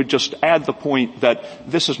 and we would just add the point that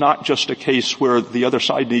this is not just a case where the other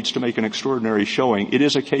side needs to make an extraordinary showing. It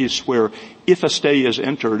is a case where if a stay is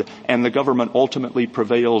entered and the government ultimately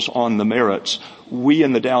prevails on the merits, we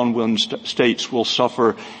in the downwind states will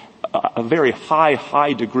suffer a very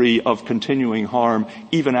high degree of continuing harm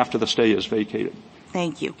even after the stay is vacated.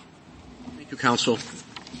 Thank you. Thank you, counsel.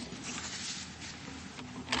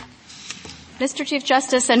 Mr. Chief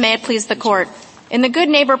Justice, and may it please the Court, in the Good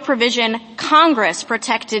Neighbor provision, Congress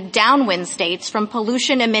protected downwind states from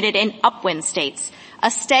pollution emitted in upwind states.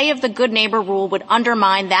 A stay of the Good Neighbor rule would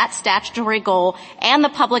undermine that statutory goal and the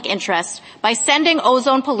public interest by sending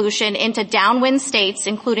ozone pollution into downwind states,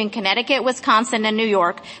 including Connecticut, Wisconsin, and New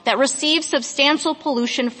York, that receive substantial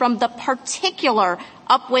pollution from the particular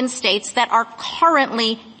upwind states that are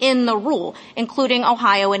currently in the rule, including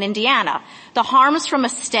Ohio and Indiana. The harms from a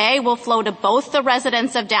stay will flow to both the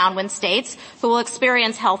residents of downwind states, who will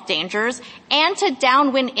experience health dangers, and to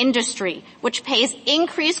downwind industry, which pays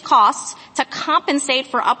increased costs to compensate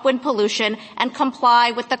for upwind pollution and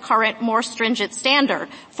comply with the current more stringent standard.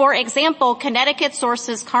 For example, Connecticut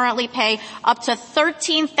sources currently pay up to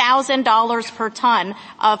 $13,000 per ton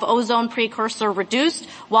of ozone precursor reduced,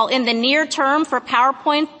 while in the near term for power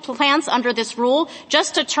plants under this rule,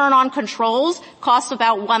 just to turn on controls costs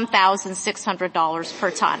about $1,600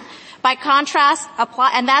 per ton. By contrast,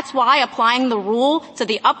 and that's why applying the rule to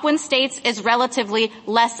the upwind states is relatively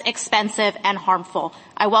less expensive and harmful.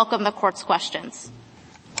 I welcome the Court's questions.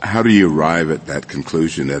 How do you arrive at that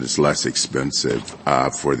conclusion that it's less expensive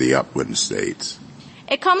for the upwind states?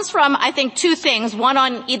 It comes from, I think, two things, one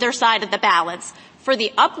on either side of the balance. For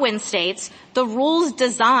the upwind states, the rule's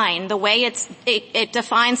design, the way it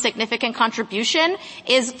defines significant contribution,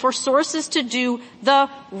 is for sources to do the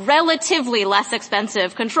relatively less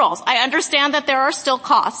expensive controls. I understand that there are still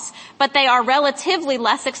costs, but they are relatively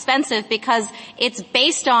less expensive because it's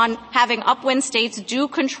based on having upwind states do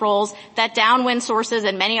controls that downwind sources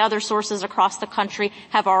and many other sources across the country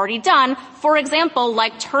have already done. For example,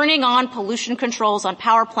 like turning on pollution controls on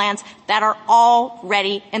power plants that are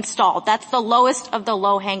already installed. That's the lowest of the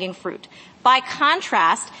low-hanging fruit. By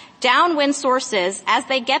contrast, downwind sources, as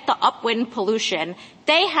they get the upwind pollution,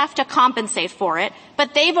 they have to compensate for it,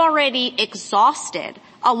 but they've already exhausted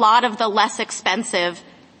a lot of the less expensive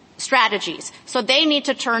strategies. So they need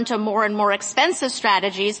to turn to more and more expensive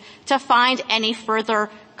strategies to find any further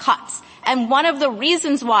cuts. And one of the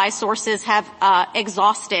reasons why sources have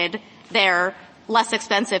exhausted their less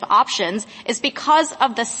expensive options is because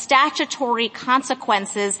of the statutory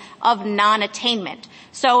consequences of non-attainment.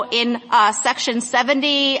 So in Section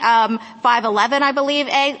 511, I believe,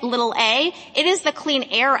 little a, it is the Clean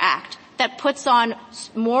Air Act that puts on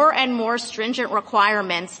more and more stringent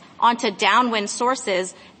requirements onto downwind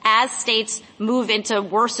sources as states move into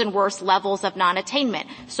worse and worse levels of non-attainment.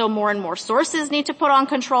 So more and more sources need to put on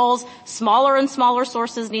controls, smaller and smaller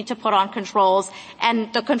sources need to put on controls,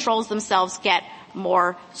 and the controls themselves get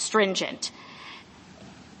more stringent.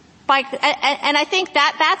 and I think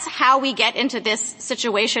that's how we get into this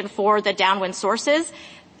situation for the downwind sources.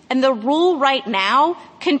 And the rule right now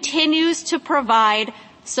continues to provide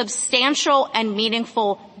substantial and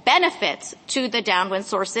meaningful benefits to the downwind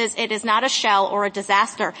sources. It is not a shell or a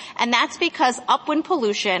disaster. And that's because upwind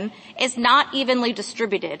pollution is not evenly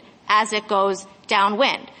distributed as it goes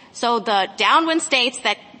downwind. So the downwind states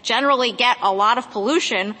that generally get a lot of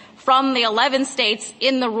pollution from the 11 states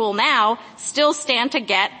in the rule now still stand to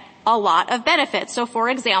get a lot of benefits. So for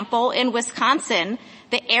example, in Wisconsin,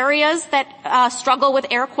 the areas that struggle with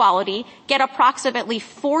air quality get approximately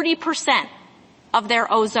 40% of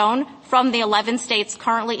their ozone from the 11 states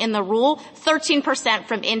currently in the rule, 13%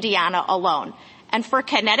 from Indiana alone. And for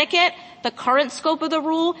Connecticut, the current scope of the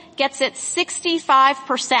rule gets it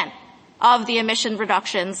 65% of the emission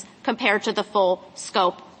reductions compared to the full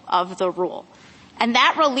scope of the rule. And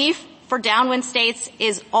that relief for downwind states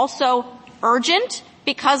is also urgent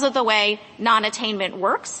because of the way non-attainment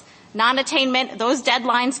works. Non-attainment, those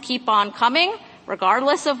deadlines keep on coming,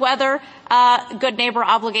 regardless of whether good neighbor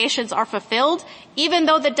obligations are fulfilled, even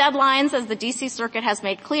though the deadlines, as the D.C. Circuit has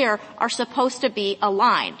made clear, are supposed to be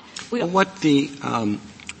aligned. What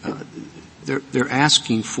they're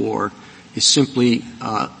asking for is simply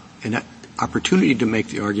an opportunity to make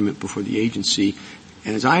the argument before the agency,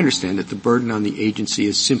 and as I understand it, the burden on the agency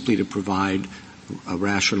is simply to provide a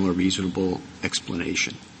rational or reasonable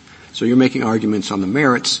explanation. So you're making arguments on the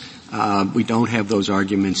merits. We don't have those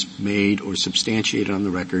arguments made or substantiated on the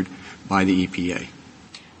record by the EPA.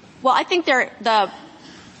 Well, I think the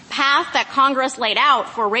path that Congress laid out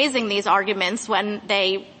for raising these arguments when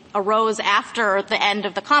they arose after the end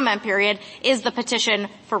of the comment period is the petition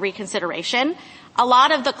for reconsideration. A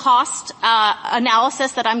lot of the cost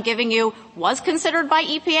analysis that I'm giving you was considered by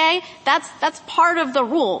EPA. That's part of the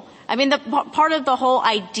rule. I mean, part of the whole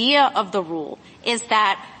idea of the rule is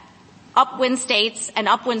that upwind states and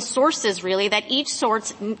upwind sources really, that each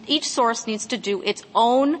source needs to do its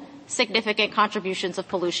own significant contributions of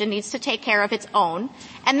pollution, needs to take care of its own.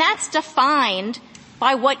 And that's defined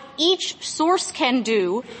by what each source can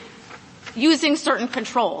do using certain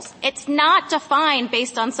controls. It's not defined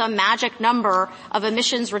based on some magic number of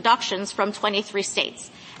emissions reductions from 23 states.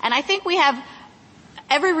 And I think we have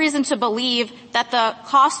every reason to believe that the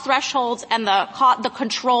cost thresholds and the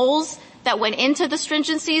controls that went into the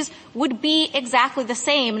stringencies would be exactly the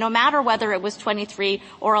same no matter whether it was 23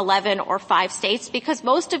 or 11 or 5 states, because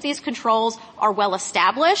most of these controls are well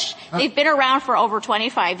established. They've been around for over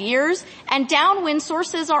 25 years, and downwind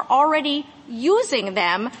sources are already using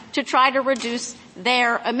them to try to reduce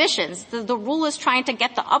their emissions. The rule is trying to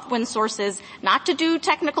get the upwind sources not to do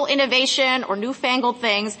technical innovation or newfangled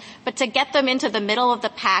things, but to get them into the middle of the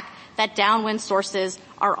pack that downwind sources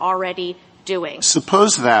are already doing.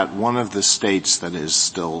 Suppose that one of the states that is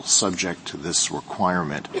still subject to this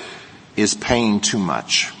requirement is paying too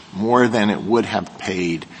much, more than it would have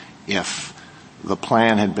paid if the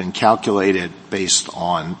plan had been calculated based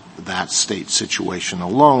on that state situation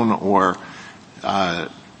alone, or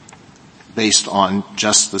based on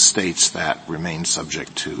just the states that remain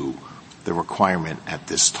subject to the requirement at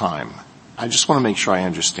this time. I just want to make sure I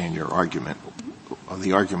understand your argument, or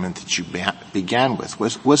the argument that you began with.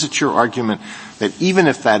 Was it your argument that even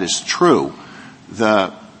if that is true,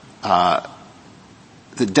 the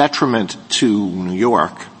detriment to New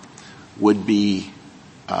York would be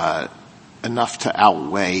enough to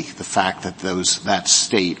outweigh the fact that that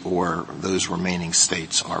state or those remaining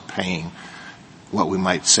states are paying what we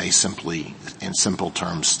might say simply, in simple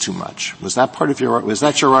terms, too much? Was that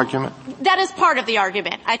your argument? That is part of the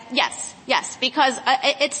argument. Yes, because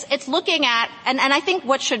it's looking at, and I think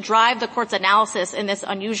what should drive the court's analysis in this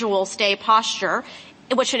unusual stay posture,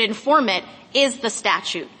 what should inform it, is the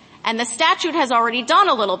statute. And the statute has already done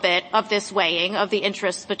a little bit of this weighing of the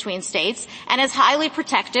interests between states and is highly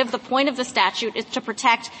protective. The point of the statute is to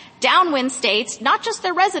protect downwind states, not just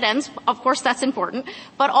their residents, of course that's important,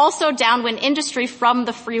 but also downwind industry from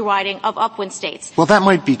the free riding of upwind states. Well, that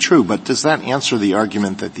might be true, but does that answer the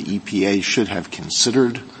argument that the EPA should have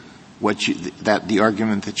considered the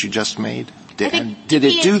argument that you just made? Did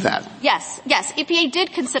it do that? Yes. EPA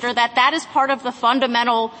did consider that. That is part of the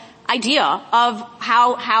fundamental idea of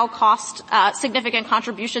how cost, significant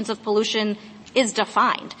contributions of pollution is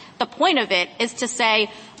defined. The point of it is to say,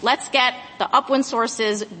 let's get the upwind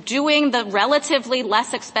sources doing the relatively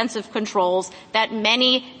less expensive controls that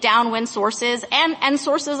many downwind sources and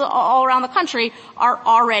sources all around the country are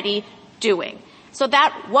already doing. So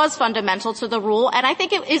that was fundamental to the rule, and I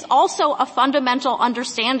think it is also a fundamental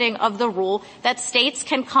understanding of the rule that states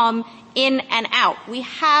can come in and out. We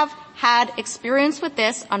have had experience with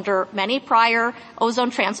this under many prior ozone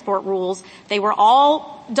transport rules. They were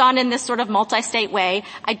all done in this sort of multi-state way.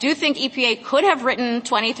 I do think EPA could have written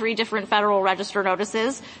 23 different Federal Register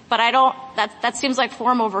notices, but that seems like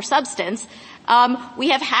form over substance. We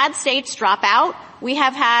have had states drop out. We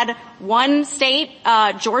have had one state,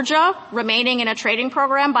 Georgia, remaining in a trading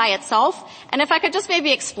program by itself. And if I could just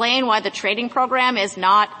maybe explain why the trading program is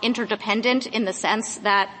not interdependent in the sense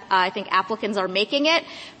that I think applicants are making it.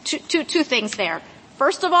 Two things there.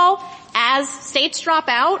 First of all, as states drop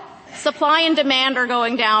out, supply and demand are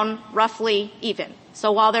going down roughly even.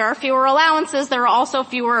 So while there are fewer allowances, there are also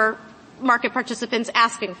fewer market participants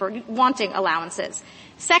wanting allowances.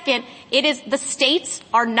 Second, the states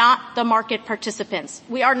are not the market participants.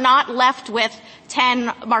 We are not left with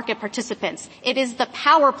 10 market participants. It is the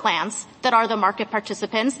power plants that are the market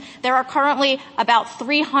participants. There are currently about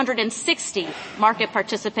 360 market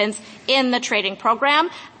participants in the trading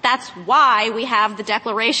program. That's why we have the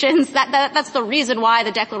declarations. That's the reason why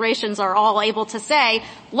the declarations are all able to say,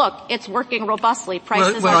 look, it's working robustly.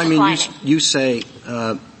 Prices are declining. You say,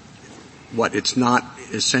 it's not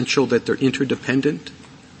essential that they're interdependent?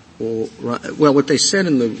 Well, what they said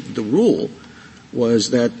in the rule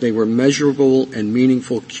was that they were measurable and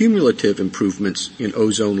meaningful cumulative improvements in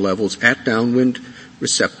ozone levels at downwind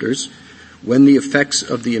receptors when the effects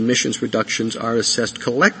of the emissions reductions are assessed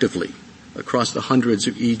collectively across the hundreds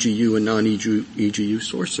of EGU and non-EGU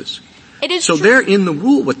sources. It is so true. There in the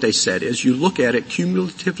rule what they said is you look at it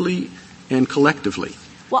cumulatively and collectively.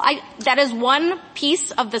 Well, that is one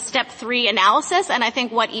piece of the step 3 analysis, and I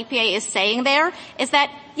think what EPA is saying there is that,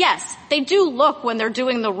 yes, they do look when they're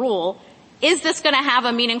doing the rule, is this going to have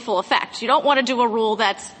a meaningful effect? You don't want to do a rule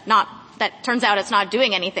that turns out it's not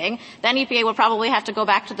doing anything. Then EPA would probably have to go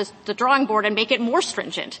back to the drawing board and make it more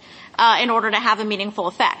stringent, in order to have a meaningful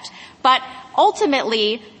effect. But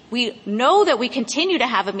ultimately, we know that we continue to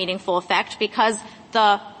have a meaningful effect because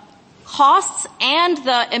the costs and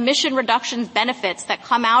the emission reductions benefits that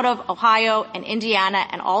come out of Ohio and Indiana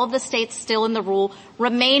and all of the states still in the rule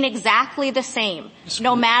remain exactly the same,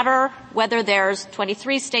 no matter whether there's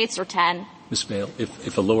 23 states or 10. Ms. Mayle,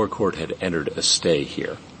 if a lower court had entered a stay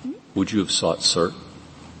here, would you have sought cert?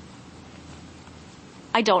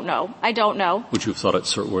 I don't know. Would you have thought it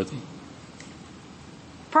cert-worthy?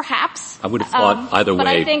 Perhaps. I would have thought either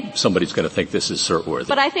way somebody's going to think this is cert-worthy.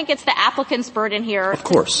 But I think it's the applicant's burden here. Of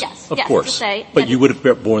course. Yes. Of course. But you would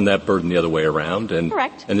have borne that burden the other way around.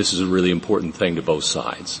 Correct. And this is a really important thing to both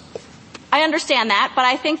sides. I understand that, but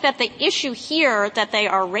I think that the issue here that they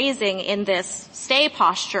are raising in this stay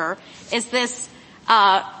posture is this,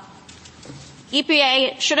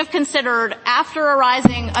 EPA should have considered after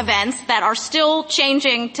arising events that are still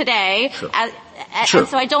changing today. Sure. And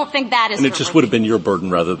so I don't think that is. And it just would have been your burden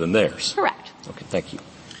rather than theirs. Correct. Okay, thank you.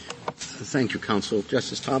 Thank you, counsel.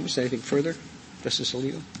 Justice Thomas, anything further? Justice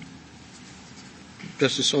Alito?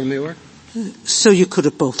 Justice Sotomayor? So you could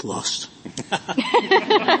have both lost.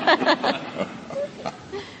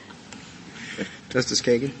 Justice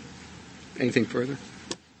Kagan? Anything further?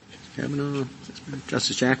 Kavanaugh?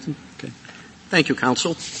 Justice Jackson? Okay. Thank you,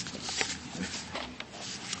 counsel.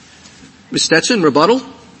 Ms. Stetson, rebuttal?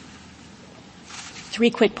 3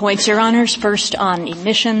 quick points, Your Honors. First on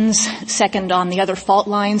emissions, second on the other fault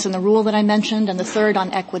lines in the rule that I mentioned, and the third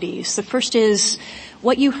on equities. The first is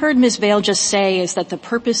what you heard Ms. Vail just say is that the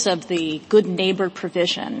purpose of the good neighbor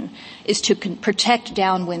provision is to protect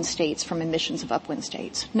downwind states from emissions of upwind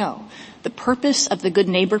states. No. The purpose of the good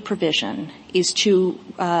neighbor provision is to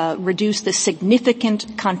reduce the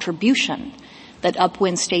significant contribution that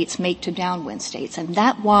upwind states make to downwind states. And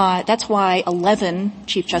that's why 11,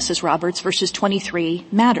 Chief Justice Roberts, versus 23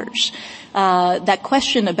 matters. That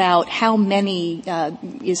question about how many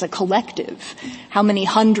is a collective, how many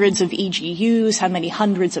hundreds of EGUs, how many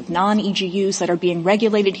hundreds of non-EGUs that are being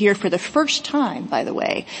regulated here for the first time, by the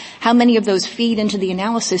way, how many of those feed into the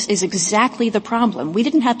analysis is exactly the problem. We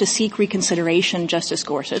didn't have to seek reconsideration, Justice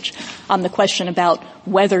Gorsuch, on the question about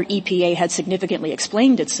whether EPA had significantly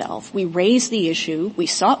explained itself. We raised the issue. We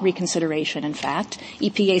sought reconsideration, in fact.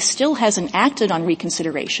 EPA still hasn't acted on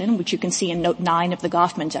reconsideration, which you can see in Note 9 of the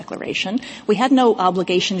Goffman Declaration. We had no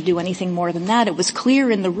obligation to do anything more than that. It was clear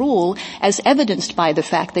in the rule, as evidenced by the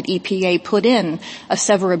fact that EPA put in a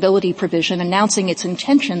severability provision announcing its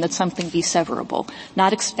intention that something be severable.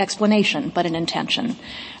 Not explanation, but an intention.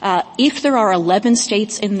 If there are 11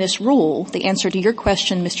 states in this rule, the answer to your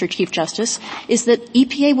question, Mr. Chief Justice, is that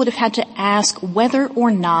EPA would have had to ask whether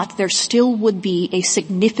or not there still would be a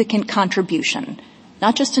significant contribution.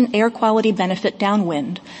 not just an air quality benefit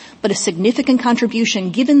downwind, but a significant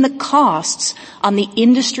contribution given the costs on the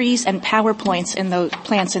industries and power plants in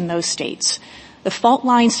those states. The fault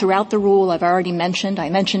lines throughout the rule I've already mentioned. I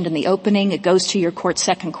mentioned in the opening. It goes to your court's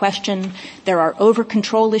second question. There are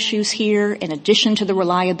over-control issues here in addition to the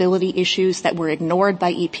reliability issues that were ignored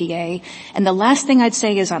by EPA. And the last thing I'd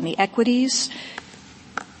say is on the equities.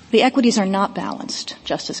 The equities are not balanced,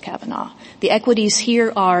 Justice Kavanaugh. The equities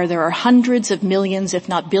here there are hundreds of millions, if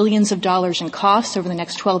not billions of dollars in costs over the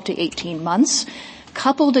next 12 to 18 months,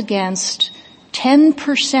 coupled against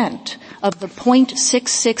 10% of the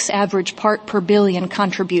 0.66 average part per billion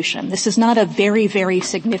contribution. This is not a very, very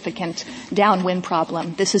significant downwind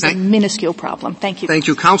problem. This is a minuscule problem. Thank you. Thank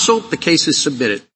you, counsel. The case is submitted.